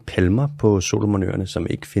og mange palmer på Solomonøerne, som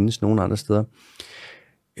ikke findes nogen andre steder.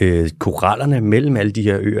 Korallerne mellem alle de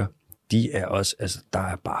her øer, de er også, altså der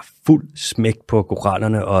er bare fuld smæk på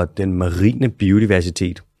korallerne og den marine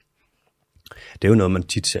biodiversitet. Det er jo noget, man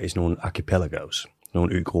tit ser i sådan nogle archipelagos,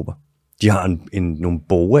 nogle øgrupper. De har nogle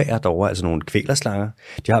boaer derovre, altså nogle kvælerslanger.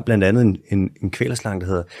 De har blandt andet en kvælerslange,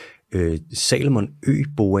 der hedder Salomon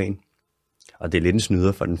Ø-boaen. Og det er lidt en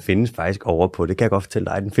snyder, for den findes faktisk over på, det kan jeg godt fortælle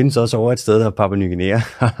dig, den findes også over et sted, der hedder Papua Ny Guinea.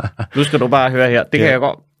 Nu skal du bare høre her, det kan jeg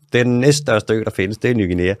godt. Det er den næststørste ø, der findes, det er Ny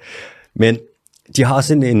Guinea. Men de har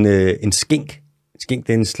sådan en skink. Skink,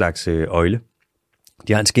 det er en slags øgle.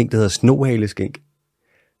 De har en skink, der hedder snohaleskink,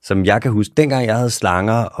 som jeg kan huske, dengang jeg havde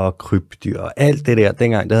slanger og krybdyr og alt det der,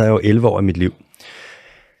 dengang, det havde jeg jo 11 år i mit liv.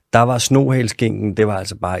 Der var snohaleskinken, det var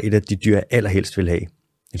altså bare et af de dyr, jeg allerhelst ville have.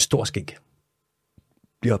 En stor skink.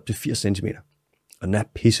 Bliver op til 80 cm. Og den er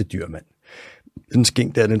pissedyr, mand. Den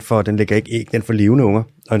skink der, den lægger ikke æg, den får levende unger.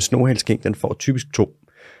 Og en snohaleskink, den får typisk 2.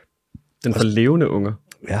 Den får levende unger?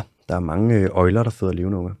 Ja, der er mange øgler, der føder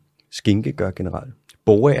levende unger. Skinke gør generelt.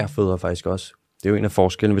 Boaer føder faktisk også. Det er jo en af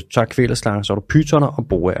forskellene. Hvis du tager kvælerslanger, så er du pytoner og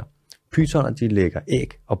boaer. Pytoner, de lægger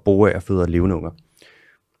æg, og boaer føder levende unger.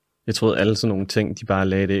 Jeg troede alle sådan nogle ting, de bare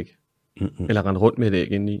lagde et æg. Mm-mm. Eller rendte rundt med et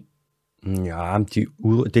æg indeni. Ja,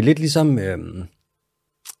 det er lidt ligesom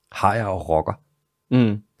hajer og rokker.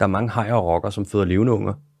 Mm. Der er mange hajer og rokker, som føder levende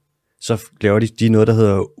unger. Så laver de noget, der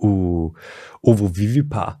hedder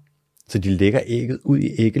ovovivipar. Så de lægger ægget ud i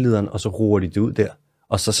æggelederen, og så ruer de det ud der.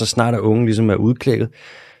 Og så snart er ungen ligesom er udklækket,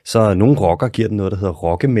 så nogle rokker giver den noget, der hedder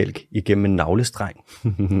rokkemælk igennem en navlestreng.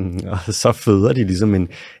 Og så føder de ligesom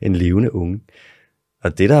en levende unge.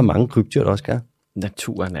 Og det der er mange krybdyr, der også gør.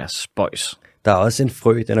 Naturen er spøjs. Der er også en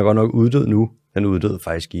frø, den er godt nok uddød nu. Den er uddød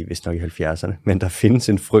faktisk vist nok i 70'erne. Men der findes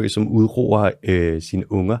en frø, som udroer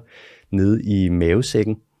sine unger nede i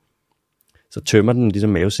mavesækken. Så tømmer den ligesom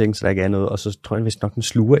mavesækken, så der ikke er noget. Og så tror jeg vist nok, den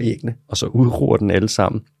sluger æggene, og så udroer den alle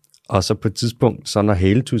sammen. Og så på et tidspunkt, så når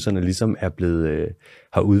haletusserne ligesom er blevet,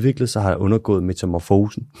 har udviklet sig, har undergået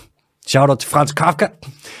metamorfosen. Shout out til Franz Kafka!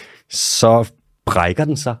 Så brækker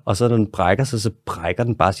den sig, og så når den brækker sig, så brækker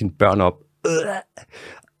den bare sine børn op.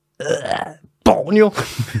 Borneo!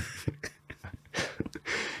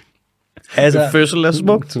 Altså, fødsel er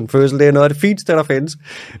smukt. Fødsel, det er noget af det fineste, der findes.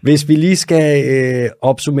 Hvis vi lige skal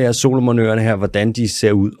opsummere Solomonøerne her, hvordan de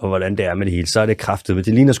ser ud, og hvordan det er med det hele, så er det kraftigt, men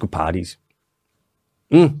det ligner sgu paradis.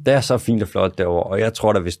 Det er så fint og flot derovre, og jeg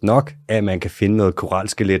tror da vist nok, at man kan finde noget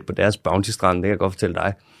koralskelet på deres bounty-strand, det kan jeg godt fortælle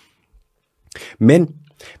dig. Men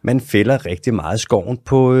man fælder rigtig meget skoven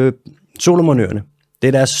på Solomonøerne. Det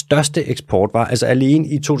er deres største eksportvare. Altså alene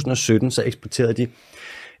i 2017, så eksporterede de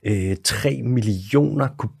 3 millioner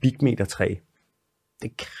kubikmeter træ.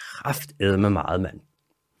 Det er kraftedme meget, mand.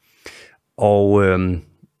 Og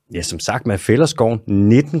ja, som sagt, man fælder skoven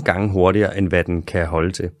 19 gange hurtigere, end hvad den kan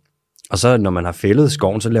holde til. Og så når man har fældet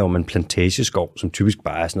skoven, så laver man plantageskov, som typisk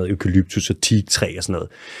bare er sådan noget eukalyptus og teaktræ og sådan noget.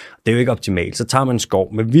 Det er jo ikke optimalt. Så tager man en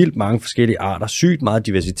skov med vildt mange forskellige arter, sygt meget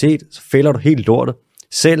diversitet, så fælder du helt lortet,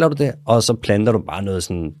 sælger du det, og så planter du bare noget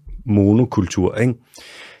sådan monokultur, ikke?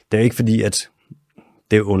 Det er jo ikke fordi, at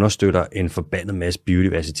det understøtter en forbandet masse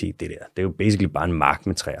biodiversitet, det der. Det er jo basically bare en mark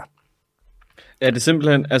med træer. Er det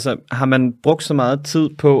simpelthen, altså har man brugt så meget tid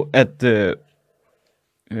på at,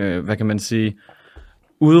 hvad kan man sige,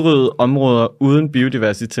 udrydde områder uden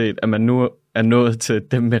biodiversitet, at man nu er nået til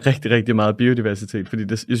dem med rigtig, rigtig meget biodiversitet? Fordi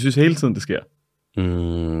jeg synes hele tiden, det sker.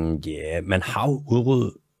 Ja, man har jo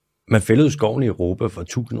udryddet. Man fældede skoven i Europa for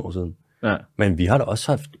 1000 år siden. Ja. Men vi har da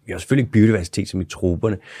også haft, vi har selvfølgelig ikke biodiversitet som i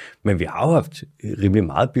troperne, men vi har jo haft rimelig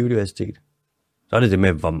meget biodiversitet. Så er det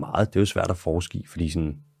med, hvor meget, det er jo svært at forske i, fordi sådan,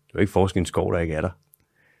 det er jo ikke forske i en skov, der ikke er der.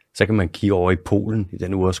 Så kan man kigge over i Polen, i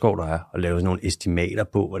den urskov, der er, og lave sådan nogle estimater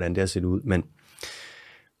på, hvordan det har set ud. Men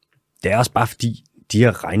det er også bare fordi, de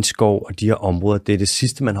her regnskov og de her områder, det er det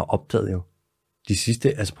sidste, man har opdaget jo. De sidste,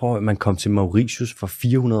 altså prøv at man kom til Mauritius for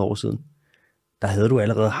 400 år siden. Der havde du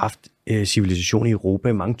allerede haft civilisation i Europa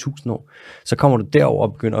i mange tusind år. Så kommer du derover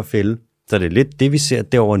og begynder at fælde. Så det er lidt det, vi ser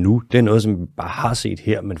derover nu. Det er noget, som vi bare har set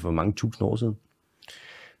her, men for mange tusind år siden.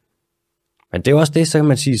 Men det er også det, så kan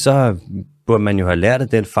man sige, så burde man jo have lært af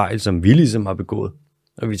den fejl, som vi ligesom har begået.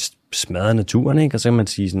 Og vi smadrer naturen, ikke? Og så kan man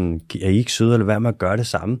sige sådan, er I ikke søde, eller hvad med at gøre det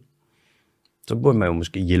samme? Så burde man jo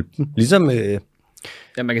måske hjælpe dem. Ligesom...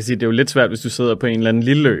 Ja, man kan sige, det er jo lidt svært, hvis du sidder på en eller anden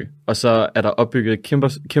lille ø, og så er der opbygget et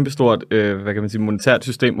kæmpestort, hvad kan man sige, monetært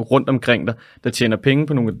system rundt omkring dig, der tjener penge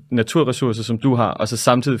på nogle naturressourcer, som du har, og så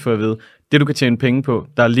samtidig får at vide, det du kan tjene penge på,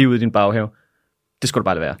 der er lige ude i din baghave, det skal du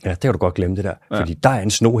bare lade være. Ja, det kan du godt glemme det der, fordi der er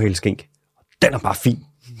en snohælskink, og den er bare fin.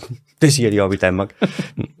 Det siger de oppe i Danmark.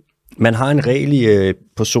 Man har en regel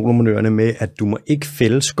på Solomonøerne med, at du må ikke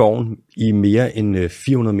fælde skoven i mere end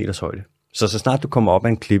 400 meters højde. Så snart du kommer op af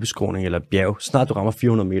en klippeskråning eller bjerg, snart du rammer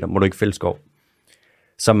 400 meter, må du ikke fælde skov.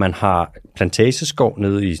 Så man har plantageskov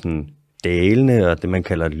nede i sådan dalene og det, man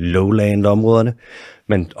kalder lowland-områderne.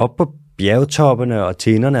 Men op på bjergtoppene og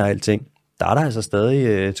tinderne og alting, der er der altså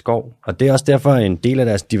stadig skov. Og det er også derfor, en del af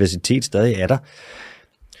deres diversitet stadig er der.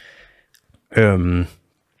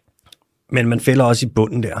 Men man fælder også i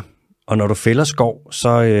bunden der. Og når du fælder skov,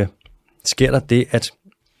 så sker der det, at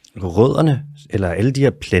rødderne, eller alle de her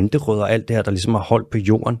planterødder, alt det her, der ligesom har holdt på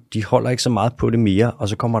jorden, de holder ikke så meget på det mere, og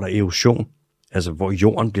så kommer der erosion, altså hvor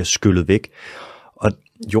jorden bliver skyllet væk, og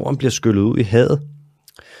jorden bliver skyllet ud i havet,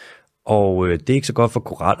 og det er ikke så godt for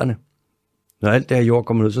korallerne. Når alt det her jord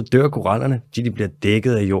kommer ud, så dør korallerne, de bliver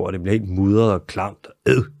dækket af jord, og det bliver helt mudret og klamt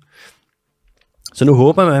og Så nu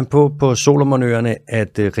håber man på Solomonøerne,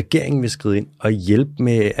 at regeringen vil skride ind og hjælpe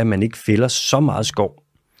med, at man ikke fælder så meget skov.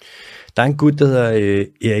 Der er en gut, der hedder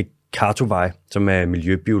Erik Kartovej, som er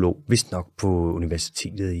miljøbiolog, vist nok på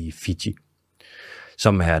universitetet i Fiji,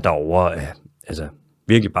 som er derovre, altså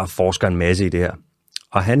virkelig bare forsker en masse i det her.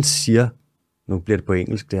 Og han siger, nu bliver det på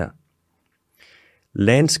engelsk det her,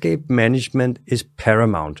 landscape management is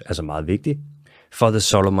paramount, altså meget vigtigt, for the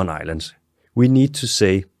Solomon Islands. We need to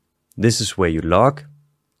say, this is where you log,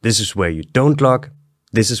 this is where you don't log,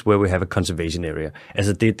 this is where we have a conservation area.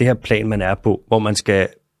 Altså det er det her plan, man er på, hvor man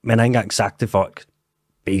har ikke engang sagt til folk,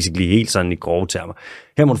 basically helt sådan i grove termer,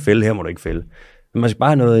 her må du fælde, her må du ikke fælde. Men man skal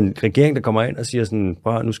bare have en regering, der kommer ind og siger sådan,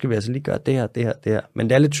 prøv, nu skal vi altså lige gøre det her. Men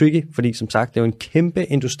det er lidt tricky, fordi som sagt, det er jo en kæmpe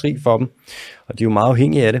industri for dem, og de er jo meget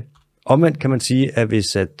afhængige af det. Omvendt kan man sige, at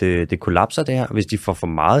hvis det kollapser det her, hvis de får for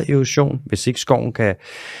meget erosion, hvis ikke skoven kan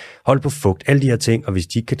holde på fugt, alle de her ting, og hvis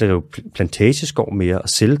de ikke kan drive plantageskov mere og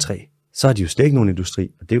sælgetræ, så er de jo slet ikke nogen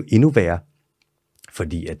industri, og det er jo endnu værre,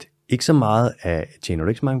 fordi at ikke så meget tjener du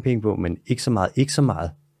ikke så mange penge på, men ikke så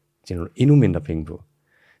meget tjener du endnu mindre penge på.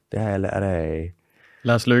 Det har jeg lært af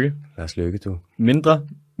Lars Løkke. Lars Løkke, du. Mindre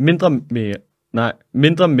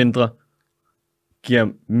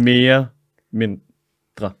giver mere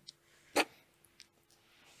mindre.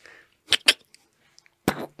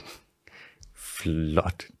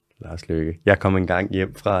 Flot, Lars Løkke. Jeg kom engang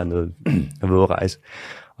hjem fra noget, jeg var ude at rejse,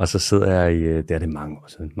 og så sidder jeg i, det er mange år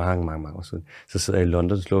siden, mange år siden, så sidder jeg i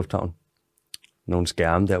Londons lufthavn, nogle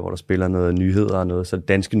skærme der, hvor der spiller noget nyheder og noget, så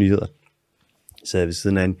danske nyheder. Så er jeg ved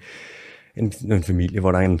siden af en familie,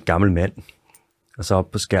 hvor der er en gammel mand, og så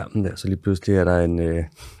op på skærmen der, så lige pludselig er der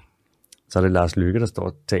så er det Lars Løkke, der står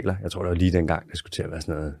og taler. Jeg tror, det var lige dengang, det skulle til at være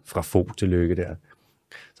sådan noget fra Fo til Løkke der.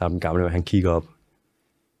 Så er den gamle, han kigger op,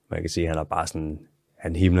 og jeg kan se, at han er bare sådan,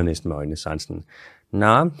 han himler næsten med øjnene, så han sådan,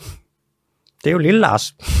 nå, det er jo lille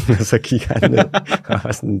Lars. Og så kigger han ned,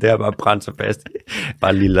 og sådan, det er bare brændt sig fast.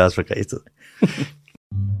 Bare lille Lars fra Græsted.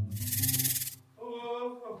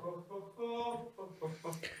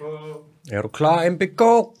 Er du klar, MBK?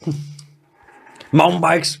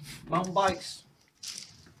 Mountainbikes.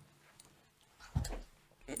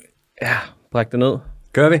 Ja, bræk det ned.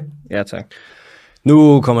 Gør vi? Ja, tak.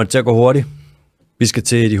 Nu kommer det til at gå hurtigt. Vi skal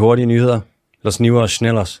til de hurtige nyheder. Los Niveos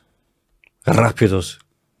Schnellers. Rapidos.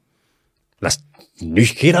 Las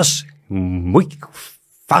Nyhedos. Muy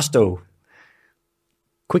fasto.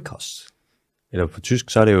 Quickos. Eller på tysk,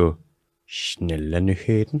 så er det jo Schnelle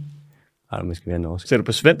Nyheden. Ej, det måske være norsk. Ser du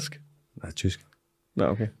på svensk? Nej, tysk. Nå,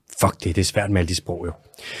 okay. Fuck det er svært med alle de sprog jo.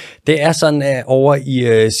 Det er sådan over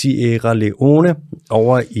i Sierra Leone,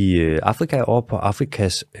 over i Afrika, over på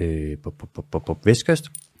Afrikas på vestkyst.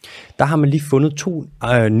 Der har man lige fundet 2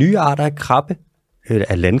 nye arter af krabbe,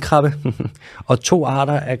 af landkrabbe, og 2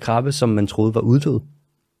 arter af krabbe, som man troede var uddød.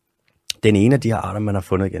 Den ene af de her arter, man har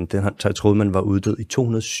fundet igen, den troede man var uddød i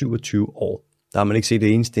 227 år. Der har man ikke set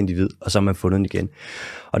det eneste individ, og så har man fundet den igen.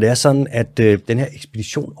 Og det er sådan, at den her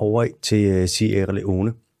ekspedition over til Sierra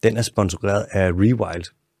Leone, den er sponsoreret af Rewild,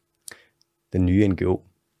 den nye NGO,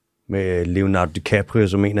 med Leonardo DiCaprio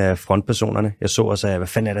som en af frontpersonerne. Jeg så også, hvad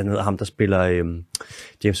fanden er der nede af ham, der spiller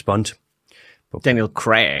James Bond? Daniel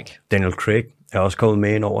Craig. Daniel Craig er også kommet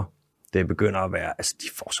med ind over. Det begynder at være, altså de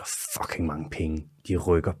får så fucking mange penge. De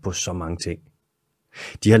rykker på så mange ting.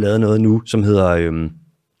 De har lavet noget nu, som hedder,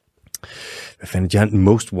 de har en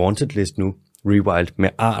Most Wanted list nu, Rewild, med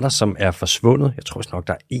arter, som er forsvundet. Jeg tror nok,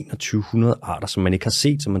 der er 2100 arter, som man ikke har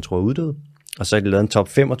set, som man tror er uddøde. Og så har de lavet en top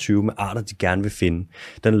 25 med arter, de gerne vil finde.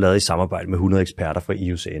 Den er lavet i samarbejde med 100 eksperter fra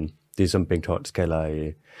IUCN. Det som Bengt Holst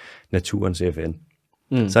kalder naturens FN.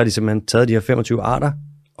 Så har de simpelthen taget de her 25 arter,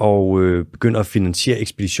 og begynder at finansiere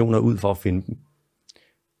ekspeditioner ud for at finde dem.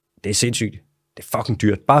 Det er sindssygt. Det er fucking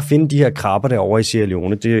dyrt. Bare at finde de her krabber derovre i Sierra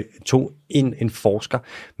Leone, det tog en forsker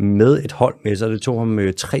med et hold med sig. Det tog ham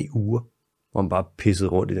 3 uger, hvor han bare pissede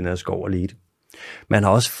rundt i den her skov og ledte. Man har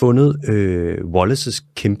også fundet Wallaces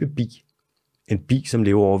kæmpe bi. En bi, som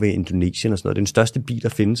lever over ved Indonesien og sådan noget. Det er den største bi, der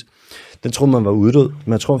findes. Den troede man var uddød.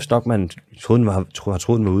 Men jeg tror nok, man troede,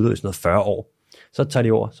 den var uddød i sådan noget 40 år. Så tager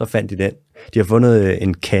de over, så fandt de den. De har fundet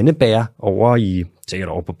en kannebær sikkert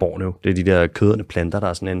over på Borneo. Det er de der køderne planter, der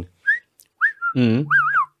er sådan en...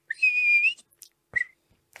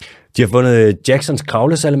 De har fundet Jacksons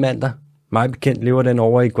kravlesalamander. Meget bekendt lever den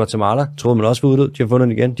over i Guatemala. Troede man også var uddød. De har fundet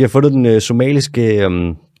den igen. De har fundet den somaliske...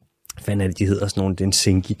 Hvad er det, de hedder sådan nogle? Det er en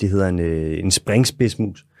sinki, det hedder en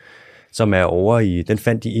springspidsmus, som er over i... Den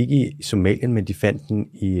fandt de ikke i Somalien, men de fandt den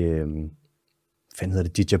i... Hvad hedder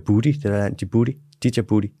det? Djibouti? Det der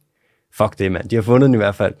Djibouti. Fuck det, mand. De har fundet den i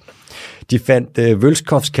hvert fald. De fandt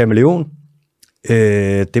Vølskovs kameleon.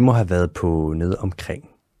 Det må have været på nede omkring.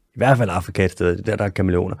 I hvert fald Afrika et sted. Det der er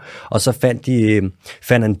kameleoner. Og så fandt de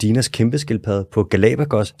Fernandinas kæmpeskildpadde på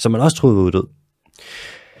Galapagos, som man også troede var uddød.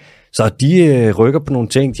 Så de rykker på nogle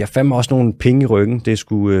ting. De har fandme også nogle penge i ryggen. Det er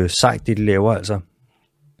sgu sejt, det de laver, altså.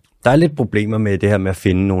 Der er lidt problemer med det her med at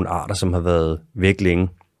finde nogle arter, som har været væk længe.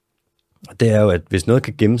 Og det er jo, at hvis noget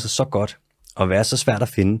kan gemme sig så godt, og være så svært at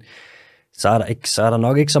finde, så er der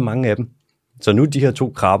nok ikke så mange af dem. Så nu de her 2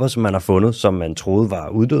 krabber, som man har fundet, som man troede var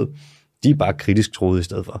uddød, de er bare kritisk troede i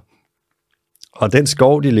stedet for. Og den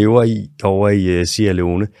skov, de lever i over i Sierra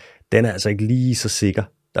Leone, den er altså ikke lige så sikker.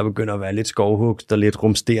 Der begynder at være lidt skovhugst og lidt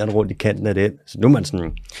rumsteren rundt i kanten af den. Så nu er man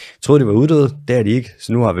sådan, troede de var uddøde, det er de ikke,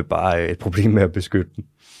 så nu har vi bare et problem med at beskytte dem.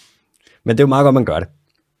 Men det er jo meget godt, man gør det.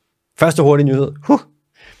 Første hurtige nyhed.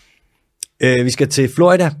 Vi skal til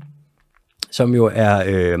Florida, som jo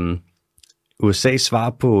er USA's svar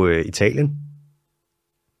på Italien.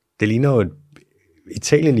 Det ligner jo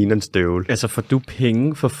Italien ligner en støvle. Altså får du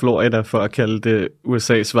penge for Florida for at kalde det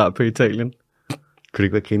USA's svar på Italien? Kunne det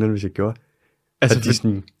ikke være grineren, hvis jeg gjorde? Altså de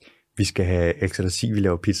sådan, vi skal have ecstasy, vi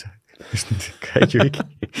laver pizza. Det kan jo ikke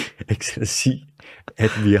ecstasy,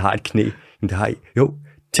 at vi har et knæ. Men det har I. Jo,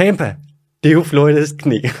 Tampa, det er jo Floridas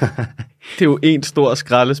knæ. Det er jo en stor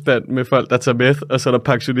skraldespand med folk, der tager med, og så er der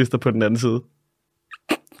pensionister på den anden side.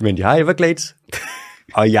 Men de har Everglades.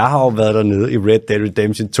 Og jeg har jo været dernede i Red Dead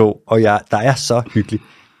Redemption 2, og der er så hyggeligt.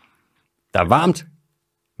 Der er varmt,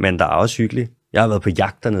 men der er også hyggeligt. Jeg har været på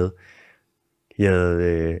jagt dernede. Jeg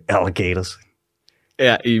havde alligators.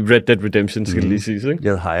 Ja, i Red Dead Redemption skal det lige siges, ikke?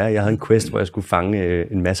 Jeg havde hajer. Jeg havde en quest, hvor jeg skulle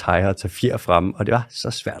fange en masse hajer og tage 4 frem, og det var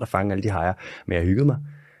så svært at fange alle de hajer. Men jeg hyggede mig.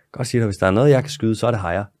 Godt sige dig, hvis der er noget, jeg kan skyde, så er det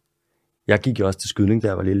hajer. Jeg gik jo også til skydning, da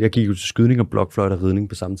jeg var lille. Jeg gik jo til skydning og blokfløjt og ridning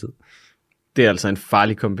på samme tid. Det er altså en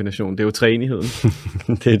farlig kombination. Det er jo træenigheden.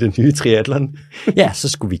 Det er den nye triathlon. Ja, så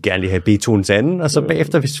skulle vi gerne lige have Beethovens anden, og så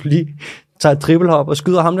bagefter, hvis du lige tager et trippelhop og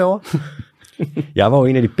skyder ham derovre. Jeg var jo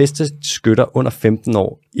en af de bedste skytter under 15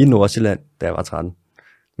 år i Nordsjælland, da jeg var 13,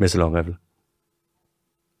 med salonrifle.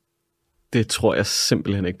 Det tror jeg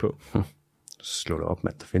simpelthen ikke på. Slå det op,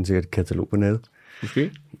 mand. Der findes sikkert et katalog på nettet.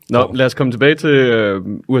 Måske. Nå, lad os komme tilbage til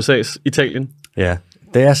USA's Italien. Ja,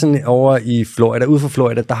 det er sådan over i Florida. Ude for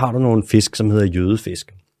Florida, der har du nogle fisk, som hedder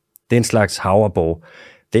jødefisk. Det er en slags havreborg.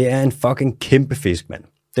 Det er en fucking kæmpe fisk, mand.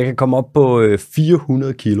 Det kan komme op på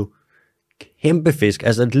 400 kilo. Kæmpe fisk.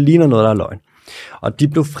 Altså, det ligner noget, der er løgn. Og de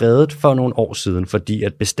blev fredet for nogle år siden, fordi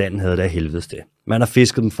at bestanden havde det af helvedes det. Man har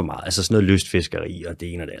fisket dem for meget. Altså sådan noget lystfiskeri og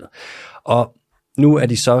det ene og det andet. Og nu er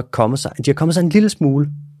de så kommet sig en lille smule.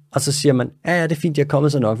 Og så siger man, ja, det er fint, de har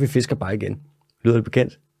kommet sig nok, vi fisker bare igen. Lyder det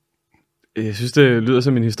bekendt? Jeg synes, det lyder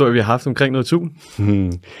som en historie, vi har haft omkring noget tun.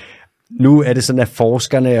 nu er det sådan, at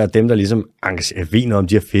forskerne og dem, der ligesom ved noget om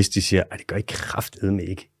de her fisk, de siger, at det gør ikke kraftedeme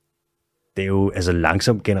ikke. Det er jo altså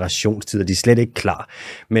langsom generationstid, og de er slet ikke klar.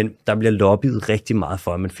 Men der bliver lobbyet rigtig meget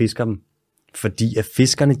for, at man fisker dem. Fordi at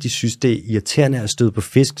fiskerne, de synes, det er irriterende at støde på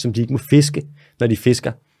fisk, som de ikke må fiske, når de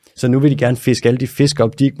fisker. Så nu vil de gerne fiske alle de fisk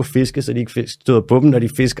op, de ikke må fiske, så de ikke støder på dem, når de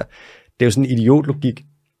fisker. Det er jo sådan en idiotlogik.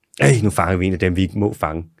 Nu fanger vi en af dem, vi ikke må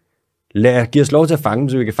fange. Giv os lov til at fange dem,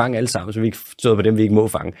 så vi kan fange alle sammen, så vi ikke støder på dem, vi ikke må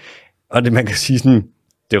fange. Og det man kan sige sådan,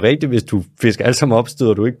 det er jo rigtigt, hvis du fisker alle sammen op,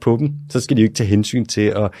 støder du ikke på dem, så skal de jo ikke tage hensyn til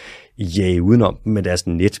at jage udenom dem med deres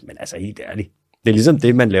net. Men altså helt ærligt. Det er ligesom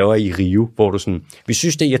det, man laver i Rio, hvor du sådan, vi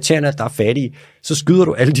synes, det er irriterende, at der er fattige, så skyder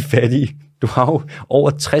du alle de fattige. Du har jo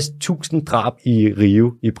over 60.000 drab i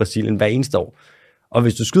Rio i Brasilien hver eneste år. Og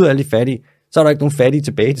hvis du skyder alle de fattige, så er der ikke nogen fattige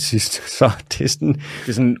tilbage til sidst. Så det er sådan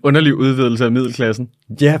en underlig udvidelse af middelklassen.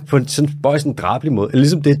 Ja, på sådan en drabelig måde.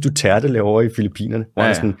 Ligesom det, Duterte laver over i Filippinerne. Hvor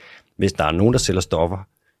ja. Sådan, hvis der er nogen, der sælger stoffer,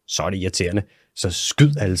 så er det irriterende. Så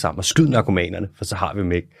skyd alle sammen, og skyd narkomanerne, for så har vi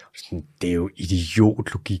dem ikke. Sådan, det er jo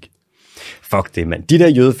idiotlogik. Fuck det, mand. De der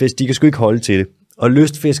jødefisk, de kan sgu ikke holde til det. Og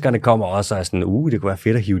lystfiskerne kommer også og er sådan, det kunne være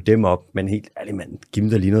fedt at hive dem op, men helt ærligt, mand, giv dem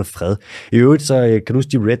da lige noget fred. I øvrigt, så kan du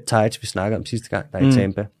huske de Red Tides, vi snakkede om sidste gang, der i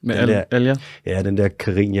Tampa? Med alger? Ja, den der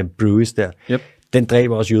Carina brevis der. Yep. Den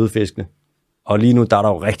dræber også jødefiskene. Og lige nu, der er der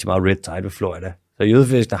jo rigtig meget Red Tide ved Florida. Så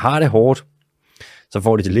jødefiskene har det hårdt, så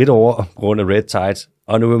får de det lidt over på grund af Red Tides,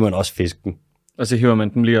 og nu vil man også fiske dem. Og så hiver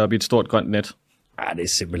man dem lige op i et stort grønt net. Det er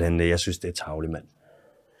simpelthen, jeg synes, det er tarveligt, mand.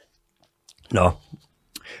 Nå,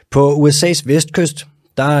 på USA's vestkyst,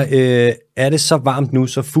 der er det så varmt nu,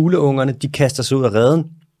 så fugleungerne, de kaster sig ud af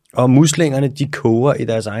reden, og muslingerne, de koger i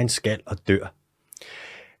deres egen skal og dør.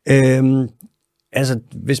 Altså,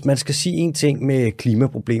 hvis man skal sige en ting med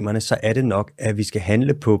klimaproblemerne, så er det nok, at vi skal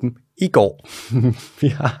handle på dem i går.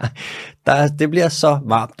 Det bliver så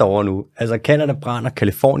varmt derovre nu. Altså, Canada brænder,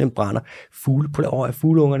 Kalifornien brænder,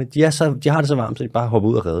 fugleungerne, de har det så varmt, så de bare hopper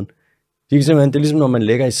ud af reden. Det er ligesom, når man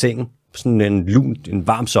ligger i sengen, sådan en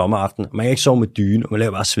varm sommeraften, man kan ikke sove med dyne, og man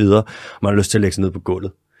laver bare sveder, og man har lyst til at lægge sig ned på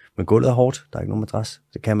gulvet. Men gulvet er hårdt, der er ikke nogen madras,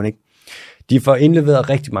 det kan man ikke. De får indleveret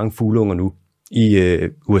rigtig mange fugleunger nu i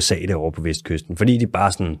USA derovre på vestkysten, fordi de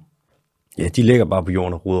bare sådan, de ligger bare på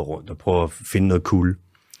jorden og roder rundt og prøver at finde noget kulde.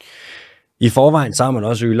 I forvejen så har man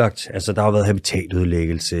også ødelagt, altså der har været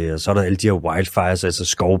habitatødelæggelse, og så er der alle de her wildfires, altså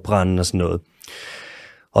skovbranden og sådan noget.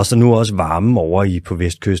 Og så nu også varme over på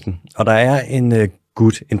vestkysten. Og der er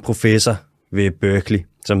en professor ved Berkeley,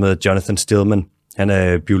 som hedder Jonathan Stillman. Han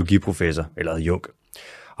er biologiprofessor, eller Jung.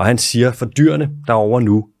 Og han siger, for dyrene derovre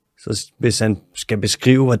nu, så hvis han skal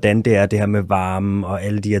beskrive, hvordan det er det her med varme og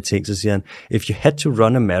alle de her ting, så siger han, if you had to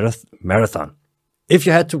run a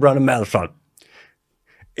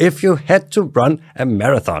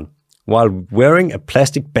marathon, while wearing a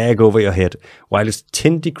plastic bag over your head, while it's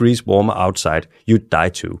 10 degrees warmer outside, you'd die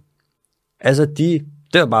too. Altså, det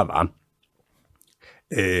er bare varme.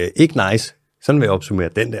 Ikke nice. Sådan vil jeg opsummere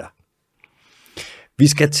den der. Vi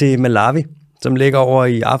skal til Malawi, som ligger over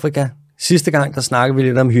i Afrika. Sidste gang, der snakkede vi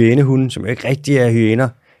lidt om hyænehunden, som jo ikke rigtig er hyæner.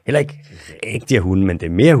 Heller ikke rigtig er hunden, men det er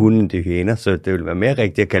mere hunden, end det er hyæner, så det vil være mere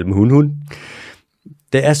rigtigt at kalde dem hundhund.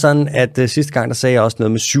 Det er sådan, at sidste gang, der sagde jeg også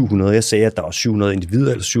noget med 700. Jeg sagde, at der var 700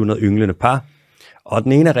 individer, eller 700 ynglende par. Og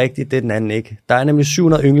den ene er rigtig, det er den anden ikke. Der er nemlig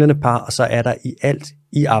 700 ynglende par, og så er der i alt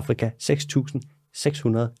i Afrika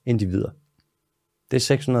 6.600 individer. Det er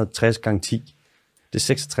 660 gange 10. Det er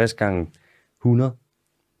 66 gange 100.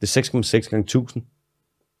 Det er 6,6 gange 1000.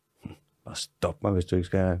 Bare stop mig, hvis du ikke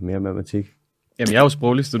skal have mere matematik. Jamen, jeg er jo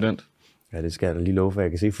sproglig student. Ja, det skal jeg da lige love, for jeg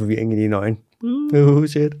kan se forvirringen i dine øjne.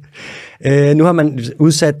 Shit. Nu har man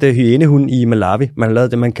udsat hyænehunden i Malawi. Man har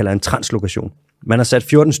lavet det, man kalder en translokation. Man har sat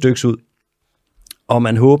 14 stykker ud, og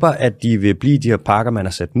man håber, at de vil blive de her parker, man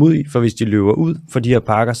har sat dem ud i, for hvis de løber ud for de her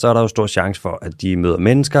parker, så er der jo stor chance for, at de møder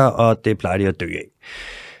mennesker, og det plejer de at dø af.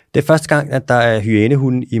 Det er første gang, at der er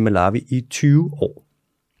hyænehunden i Malawi i 20 år.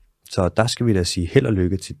 Så der skal vi da sige held og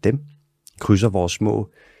lykke til dem. Krydser vores små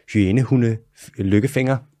hyænehunde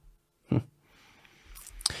lykkefinger.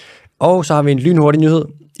 Og så har vi en lynhurtig nyhed.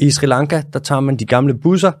 I Sri Lanka, der tager man de gamle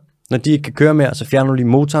busser, når de ikke kan køre mere, så fjerner du lige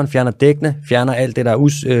motoren, fjerner dækkene, fjerner alt det,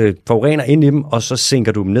 der forurener ind i dem, og så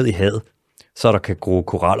sænker du dem ned i havet, så der kan gro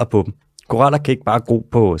koraller på dem. Koraller kan ikke bare gro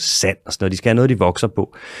på sand og sådan noget, de skal have noget, de vokser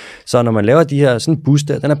på. Så når man laver de her, sådan en bus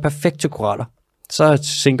der, den er perfekt til koraller. Så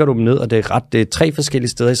sænker du dem ned, og det er 3 forskellige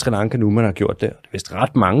steder i Sri Lanka nu, man har gjort det. Det er vist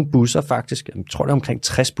ret mange busser faktisk. Jeg tror, det er omkring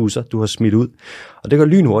 60 busser, du har smidt ud. Og det går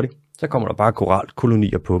lynhurtigt. Så kommer der bare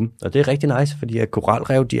koralkolonier på dem. Og det er rigtig nice, fordi at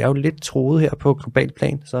koralrev, de er jo lidt truet her på global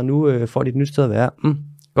plan. Så nu får de et nyt sted at være.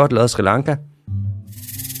 Godt lavet Sri Lanka.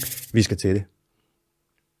 Vi skal til det.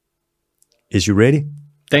 Is you ready?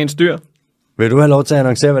 Dagens dyr. Vil du have lov til at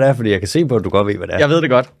annoncere, hvad det er? Fordi jeg kan se på, at du godt ved, hvad det er. Jeg ved det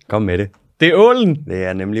godt. Kom med det. Det er ålen. Det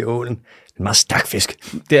er nemlig ålen. En meget stærk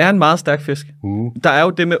fisk. Det er en meget stærk fisk. Der er jo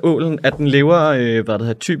det med ålen, at den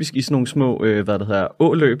lever typisk i sådan nogle små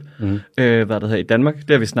åløb i Danmark. Det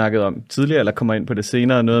har vi snakket om tidligere, eller kommer ind på det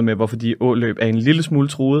senere, noget med, hvorfor de åløb er en lille smule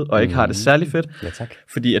truet, og ikke har det særlig fedt. Ja, tak.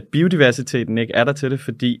 Fordi at biodiversiteten ikke er der til det,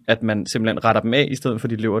 fordi at man simpelthen retter dem af, i stedet for at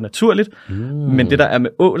de lever naturligt. Men det der er med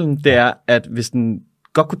ålen, det er, at hvis den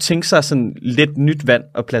godt kunne tænke sig sådan lidt nyt vand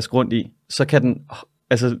at plaske rundt i, så kan den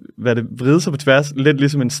vride sig på tværs, lidt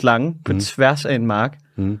ligesom en slange på tværs af en mark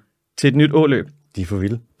til et nyt åløb. De er for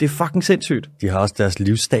vilde. Det er fucking sindssygt. De har også deres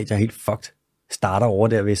livsstadier helt fucked. Starter over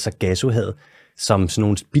der ved Sargassohavet, som sådan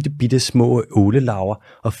nogle bitte små ålelarver,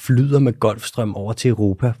 og flyder med golfstrøm over til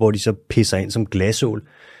Europa, hvor de så pisser ind som glasål.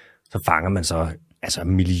 Så fanger man så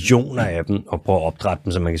millioner af dem, og prøver at opdrætte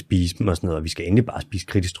dem, så man kan spise dem og sådan noget, og vi skal endelig bare spise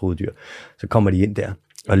kritisk truede dyr. Så kommer de ind der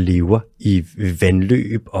og lever i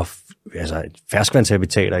vandløb og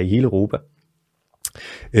ferskvandshabitater i hele Europa.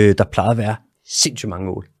 Der plejede at være sindssygt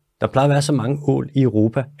mange ål. Der plejede at være så mange ål i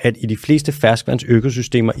Europa, at i de fleste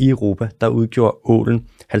ferskvandsøkosystemer i Europa, der udgjorde ålen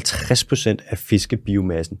 50% af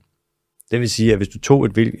fiskebiomassen. Det vil sige, at hvis du tog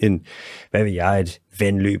et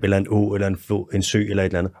vandløb, eller en å, eller en flod, en sø, eller et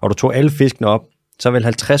eller andet, og du tog alle fiskene op, så vil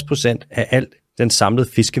 50% af alt den samlede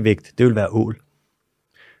fiskevægt, det vil være ål.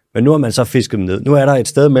 Men nu har man så fisket dem ned. Nu er der et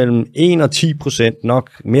sted mellem 1 og 10%,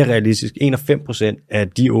 nok mere realistisk, 1 og 5% af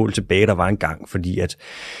de ål tilbage, der var engang, fordi at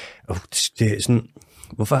det er sådan,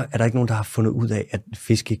 hvorfor er der ikke nogen, der har fundet ud af, at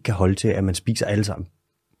fisk ikke kan holde til, at man spiser alle sammen?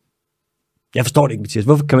 Jeg forstår det ikke, Mathias.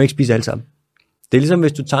 Hvorfor kan man ikke spise alle sammen? Det er ligesom,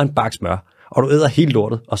 hvis du tager en bakke smør, og du æder helt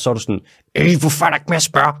lortet, og så er du sådan, hvorfor er der ikke mere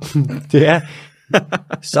smør? Det er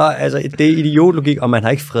idiotlogik, og man har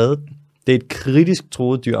ikke fredet den. Det er et kritisk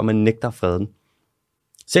truet dyr, og man nægter at frede den.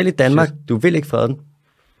 Selv i Danmark, du vil ikke frede den.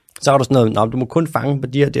 Så er du sådan noget, du må kun fange på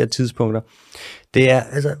de her tidspunkter. Det er,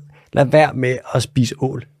 lad være med at spise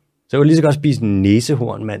ål. Så kan du lige så godt spise en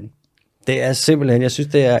næsehorn, mand. Det er simpelthen, jeg synes,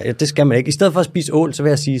 det skal man ikke. I stedet for at spise ål, så vil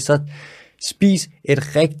jeg sige, så spis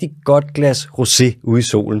et rigtig godt glas rosé ude i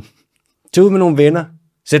solen. Tag ud med nogle venner,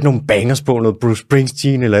 sæt nogle bangers på, noget Bruce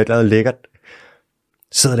Springsteen eller et eller andet lækkert.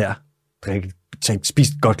 Sid der, spis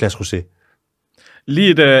et godt glas rosé.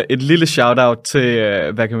 Lige et lille shout-out til,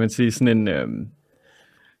 hvad kan man sige, sådan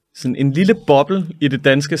en lille boble i det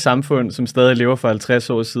danske samfund, som stadig lever for 50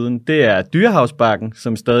 år siden. Det er Dyrehavsbakken,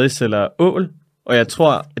 som stadig sælger ål, og jeg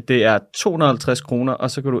tror, at det er 250 kroner,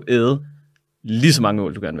 og så kan du æde lige så mange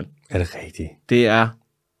ål, du gerne vil. Er det rigtigt? Det er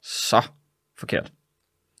så forkert.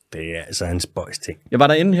 Det er altså en spøjs ting. Jeg var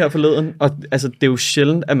derinde her forleden, og det er jo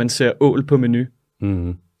sjældent, at man ser ål på menu.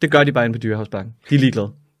 Mm. Det gør de bare inde på Dyrehavsbakken. De er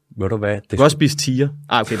ligeglade. Ved du hvad? Du kan også spise tiger.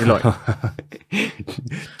 Okay, det er løgn.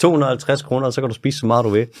 250 kroner, og så kan du spise så meget, du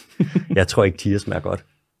vil. Jeg tror ikke, tiger smager godt.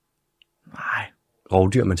 Nej.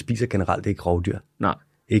 Rovdyr, man spiser generelt ikke rovdyr. Nej.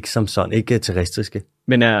 Ikke som sådan, ikke terrestriske.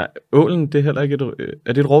 Men er ålen det heller ikke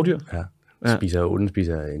er det et rovdyr? Ja. Ålen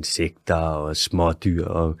spiser insekter og smådyr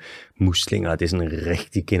og muslinger. Det er sådan en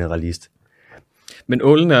rigtig generalist. Men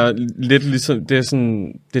ålen er lidt ligesom, det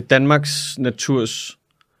er Danmarks naturs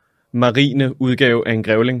marine udgave af en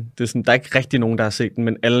grævling. Det er sådan, der er ikke rigtig nogen, der har set den,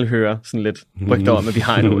 men alle hører sådan lidt rygter om, at vi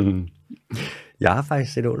har en ål. Jeg har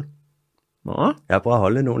faktisk set ål. Nå? Jeg har prøvet at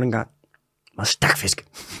holde en ål en gang. Meget stærk fisk.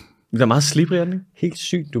 Det er meget slibrig, er den, ikke? Helt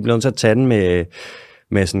sygt. Du bliver nødt til at tage den med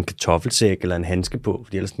sådan en kartoffelsæk eller en handske på,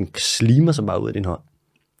 fordi ellers den slimer sig bare ud af din hånd.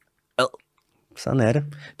 Sådan er det.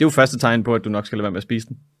 Det er jo første tegn på, at du nok skal lade være med at spise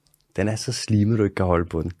den. Den er så slimet, du ikke kan holde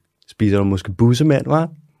på den. Spiser du måske bussemand, hva'?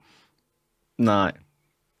 Nej.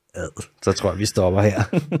 Så tror jeg, vi stopper her.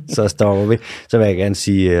 Så stopper vi. Så vil jeg gerne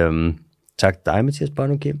sige tak til dig, Mathias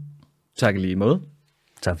Bonnekim. Tak lige måde.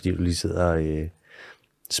 Tak fordi du lige sidder og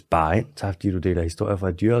sparer ind. Tak fordi du deler historier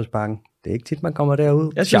fra Dyrehavsbakken. Det er ikke tit, man kommer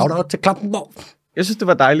derud. Shout out til Klampenborg. Jeg synes, det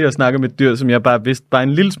var dejligt at snakke med et dyr, som jeg bare vidste bare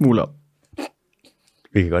en lille smule om.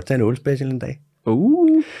 Vi kan godt tage en ålspecial en dag.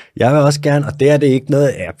 Jeg vil også gerne, og det er det ikke noget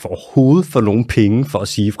af overhovedet for nogen penge for at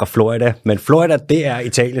sige fra Florida, men Florida, det er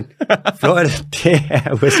Italien. Florida, det er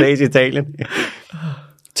USA's Italien.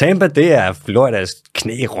 Tampa, det er Floridas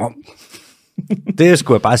knæ Rom. Det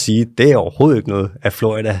skulle jeg bare sige, det er overhovedet ikke noget, at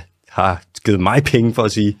Florida har givet mig penge for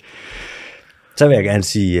at sige. Så vil jeg gerne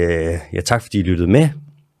sige tak, fordi I lyttede med.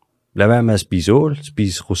 Lad være med at spise ål,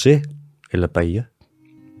 spise rosé eller bayer. Jeg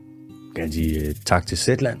vil gerne sige tak til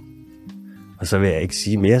Zetland. Og så vil jeg ikke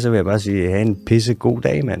sige mere, så vil jeg bare sige, have en pisse god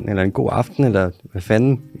dag, mand. Eller en god aften, eller hvad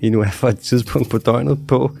fanden I nu er for et tidspunkt på døgnet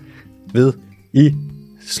på ved I.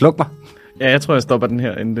 Sluk mig. Ja, jeg tror, jeg stopper den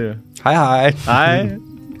her inden det. Hej hej. Hej.